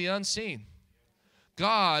 say the unseen.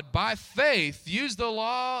 God, by faith, used the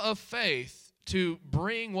law of faith to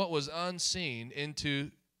bring what was unseen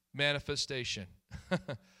into manifestation.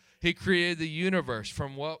 He created the universe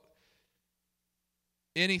from what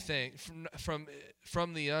anything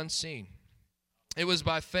from the unseen. It was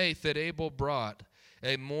by faith that Abel brought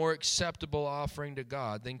a more acceptable offering to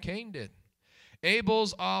God than Cain did.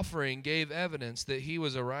 Abel's offering gave evidence that he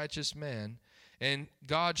was a righteous man, and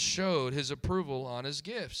God showed his approval on his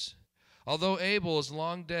gifts. Although Abel is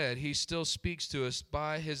long dead, he still speaks to us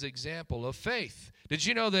by his example of faith. Did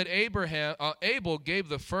you know that Abel gave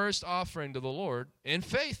the first offering to the Lord in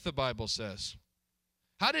faith, the Bible says?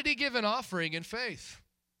 How did he give an offering in faith?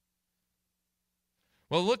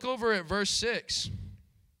 Well, look over at verse 6.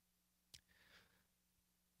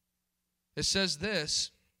 It says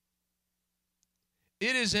this: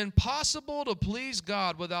 it is impossible to please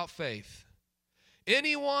God without faith.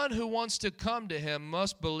 Anyone who wants to come to him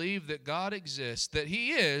must believe that God exists, that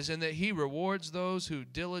he is, and that he rewards those who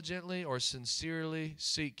diligently or sincerely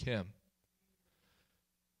seek him.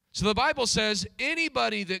 So the Bible says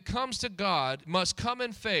anybody that comes to God must come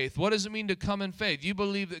in faith. What does it mean to come in faith? You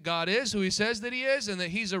believe that God is who he says that he is, and that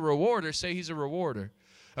he's a rewarder. Say he's a rewarder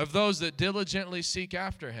of those that diligently seek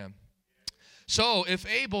after him. So if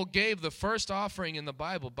Abel gave the first offering in the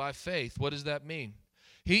Bible by faith, what does that mean?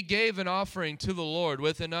 He gave an offering to the Lord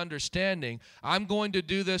with an understanding, I'm going to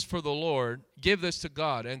do this for the Lord, give this to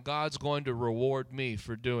God, and God's going to reward me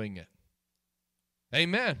for doing it.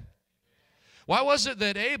 Amen. Why was it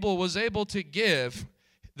that Abel was able to give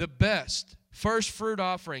the best first fruit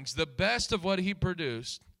offerings, the best of what he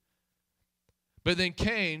produced, but then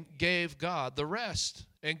Cain gave God the rest,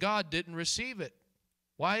 and God didn't receive it?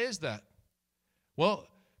 Why is that? Well,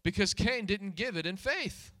 because Cain didn't give it in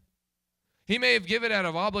faith. He may have given it out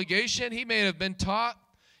of obligation. He may have been taught,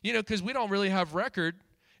 because we don't really have record.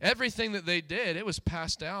 Everything that they did, it was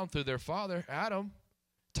passed down through their father, Adam.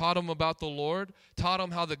 Taught them about the Lord. Taught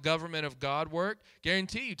them how the government of God worked.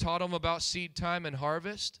 Guarantee you, taught them about seed time and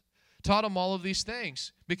harvest. Taught them all of these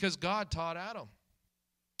things because God taught Adam.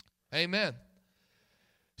 Amen.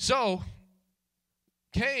 So,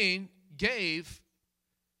 Cain gave,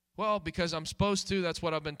 well, because I'm supposed to, that's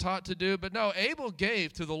what I've been taught to do. But no, Abel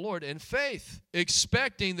gave to the Lord in faith,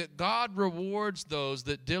 expecting that God rewards those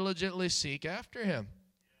that diligently seek after him.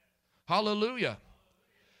 Hallelujah.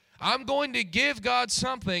 I'm going to give God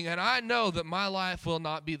something, and I know that my life will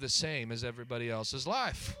not be the same as everybody else's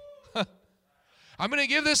life. I'm going to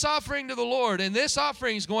give this offering to the Lord, and this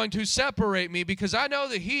offering is going to separate me because I know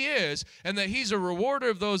that he is, and that he's a rewarder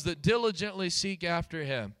of those that diligently seek after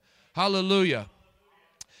him. Hallelujah.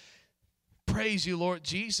 Praise you, Lord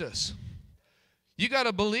Jesus. You got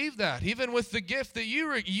to believe that, even with the gift that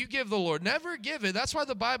you give the Lord. Never give it. That's why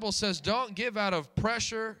the Bible says don't give out of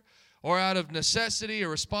pressure or out of necessity or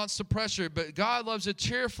response to pressure, but God loves a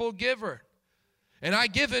cheerful giver. And I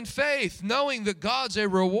give in faith, knowing that God's a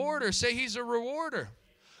rewarder. Say he's a rewarder.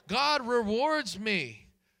 God rewards me.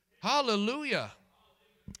 Hallelujah.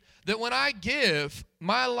 That when I give,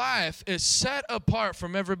 my life is set apart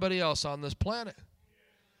from everybody else on this planet.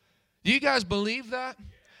 Do you guys believe that?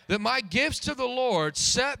 That my gifts to the Lord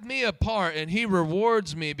set me apart and he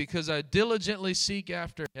rewards me because I diligently seek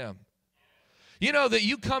after him. You know that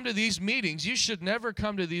you come to these meetings, you should never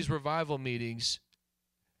come to these revival meetings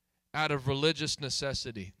out of religious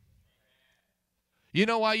necessity. You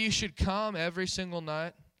know why you should come every single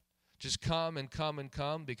night? Just come and come and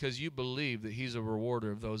come because you believe that he's a rewarder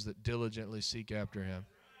of those that diligently seek after him.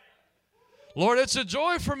 Lord, it's a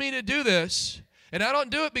joy for me to do this, and I don't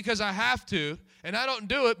do it because I have to, and I don't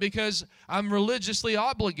do it because I'm religiously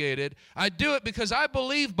obligated. I do it because I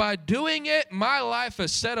believe by doing it, my life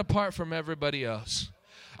is set apart from everybody else.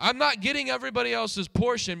 I'm not getting everybody else's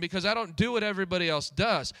portion because I don't do what everybody else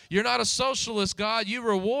does. You're not a socialist, God. You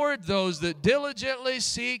reward those that diligently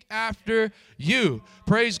seek after you.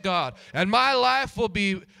 Praise God. And my life will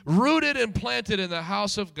be rooted and planted in the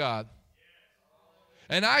house of God.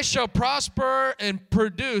 And I shall prosper and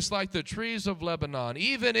produce like the trees of Lebanon.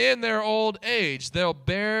 Even in their old age, they'll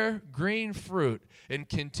bear green fruit and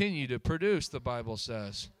continue to produce, the Bible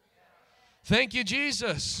says. Thank you,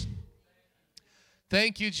 Jesus.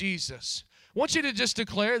 Thank you, Jesus. I want you to just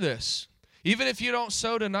declare this. Even if you don't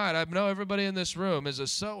sow tonight, I know everybody in this room is a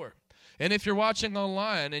sower. And if you're watching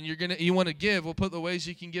online and you want to give, we'll put the ways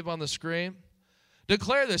you can give on the screen.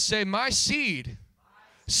 Declare this. Say, my seed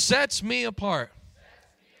sets me apart.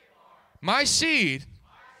 My seed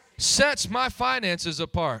sets my finances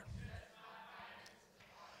apart.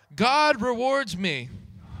 God rewards me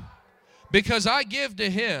because I give to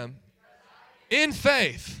Him in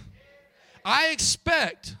faith. I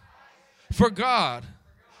expect for God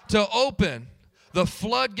to open the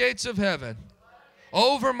floodgates of heaven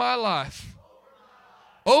over my life.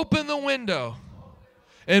 Open the window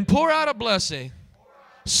and pour out a blessing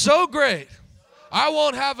so great I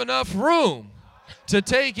won't have enough room to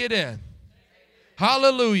take it in.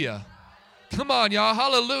 Hallelujah. Come on, y'all.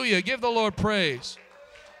 Hallelujah. Give the Lord praise.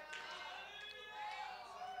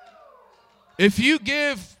 If you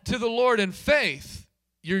give to the Lord in faith,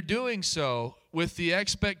 you're doing so with the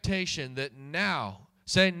expectation that now,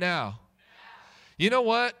 say now. You know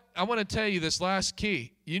what? I want to tell you this last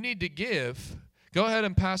key. You need to give. Go ahead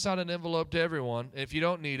and pass out an envelope to everyone. If you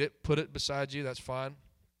don't need it, put it beside you. That's fine.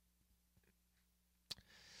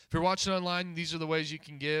 If you're watching online, these are the ways you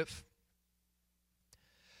can give.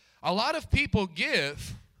 A lot of people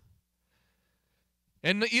give,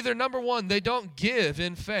 and either number one, they don't give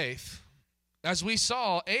in faith. As we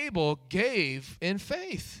saw, Abel gave in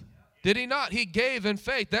faith. Did he not? He gave in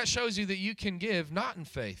faith. That shows you that you can give not in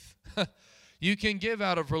faith. You can give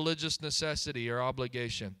out of religious necessity or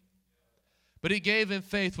obligation. But he gave in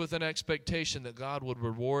faith with an expectation that God would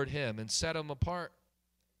reward him and set him apart.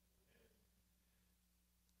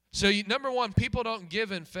 So number one, people don't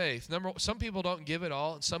give in faith. Some people don't give at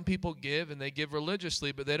all, and some people give, and they give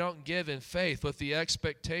religiously, but they don't give in faith with the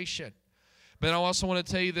expectation. But I also want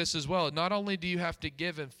to tell you this as well. Not only do you have to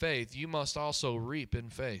give in faith, you must also reap in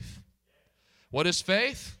faith. What is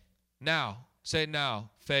faith? Now. Say now.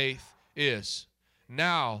 Faith is.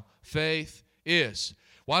 Now. Faith is.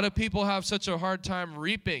 Why do people have such a hard time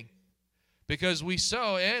reaping? Because we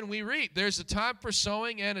sow and we reap. There's a time for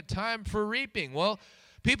sowing and a time for reaping. Well,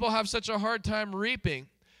 people have such a hard time reaping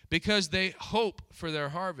because they hope for their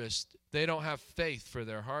harvest. They don't have faith for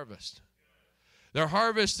their harvest. Their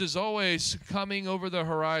harvest is always coming over the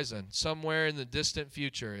horizon, somewhere in the distant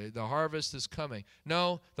future. The harvest is coming.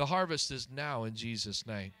 No, the harvest is now in Jesus'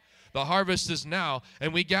 name. The harvest is now,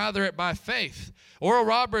 and we gather it by faith. Oral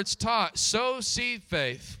Roberts taught, sow seed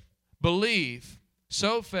faith, believe,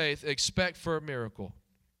 sow faith, expect for a miracle.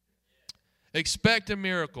 Expect a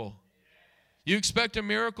miracle. You expect a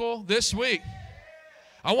miracle this week?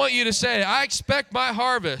 I want you to say, I expect my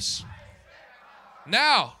harvest.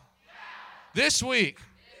 Now, this week,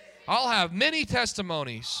 I'll have many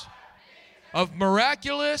testimonies of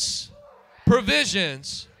miraculous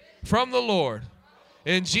provisions from the Lord.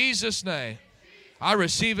 In Jesus' name, I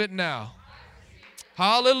receive it now.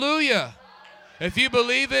 Hallelujah. If you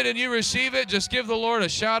believe it and you receive it, just give the Lord a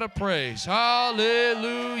shout of praise.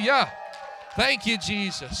 Hallelujah. Thank you,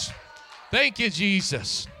 Jesus. Thank you,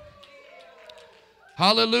 Jesus.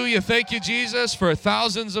 Hallelujah. Thank you, Jesus, for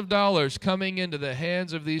thousands of dollars coming into the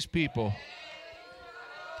hands of these people.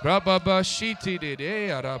 Some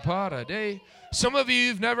of you,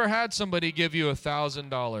 you've never had somebody give you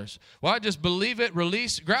 $1,000. Well, just believe it,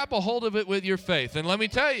 release, grab a hold of it with your faith. And let me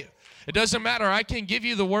tell you, it doesn't matter. I can give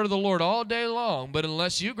you the word of the Lord all day long, but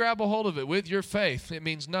unless you grab a hold of it with your faith, it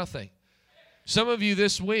means nothing. Some of you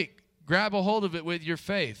this week, grab a hold of it with your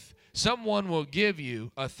faith. Someone will give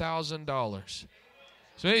you $1,000.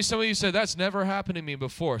 So maybe some of you said, that's never happened to me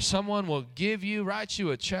before. Someone will write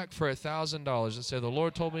you a check for $1,000 and say, the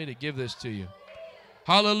Lord told me to give this to you.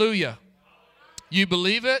 Hallelujah. You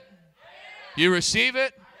believe it? You receive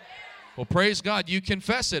it? Well, praise God. You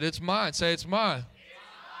confess it. It's mine. Say, it's mine.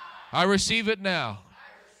 I receive it now.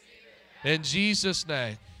 In Jesus'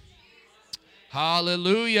 name.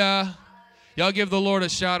 Hallelujah. Y'all give the Lord a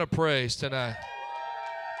shout of praise tonight.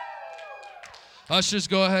 Ushers,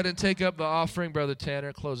 go ahead and take up the offering. Brother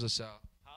Tanner, close us out.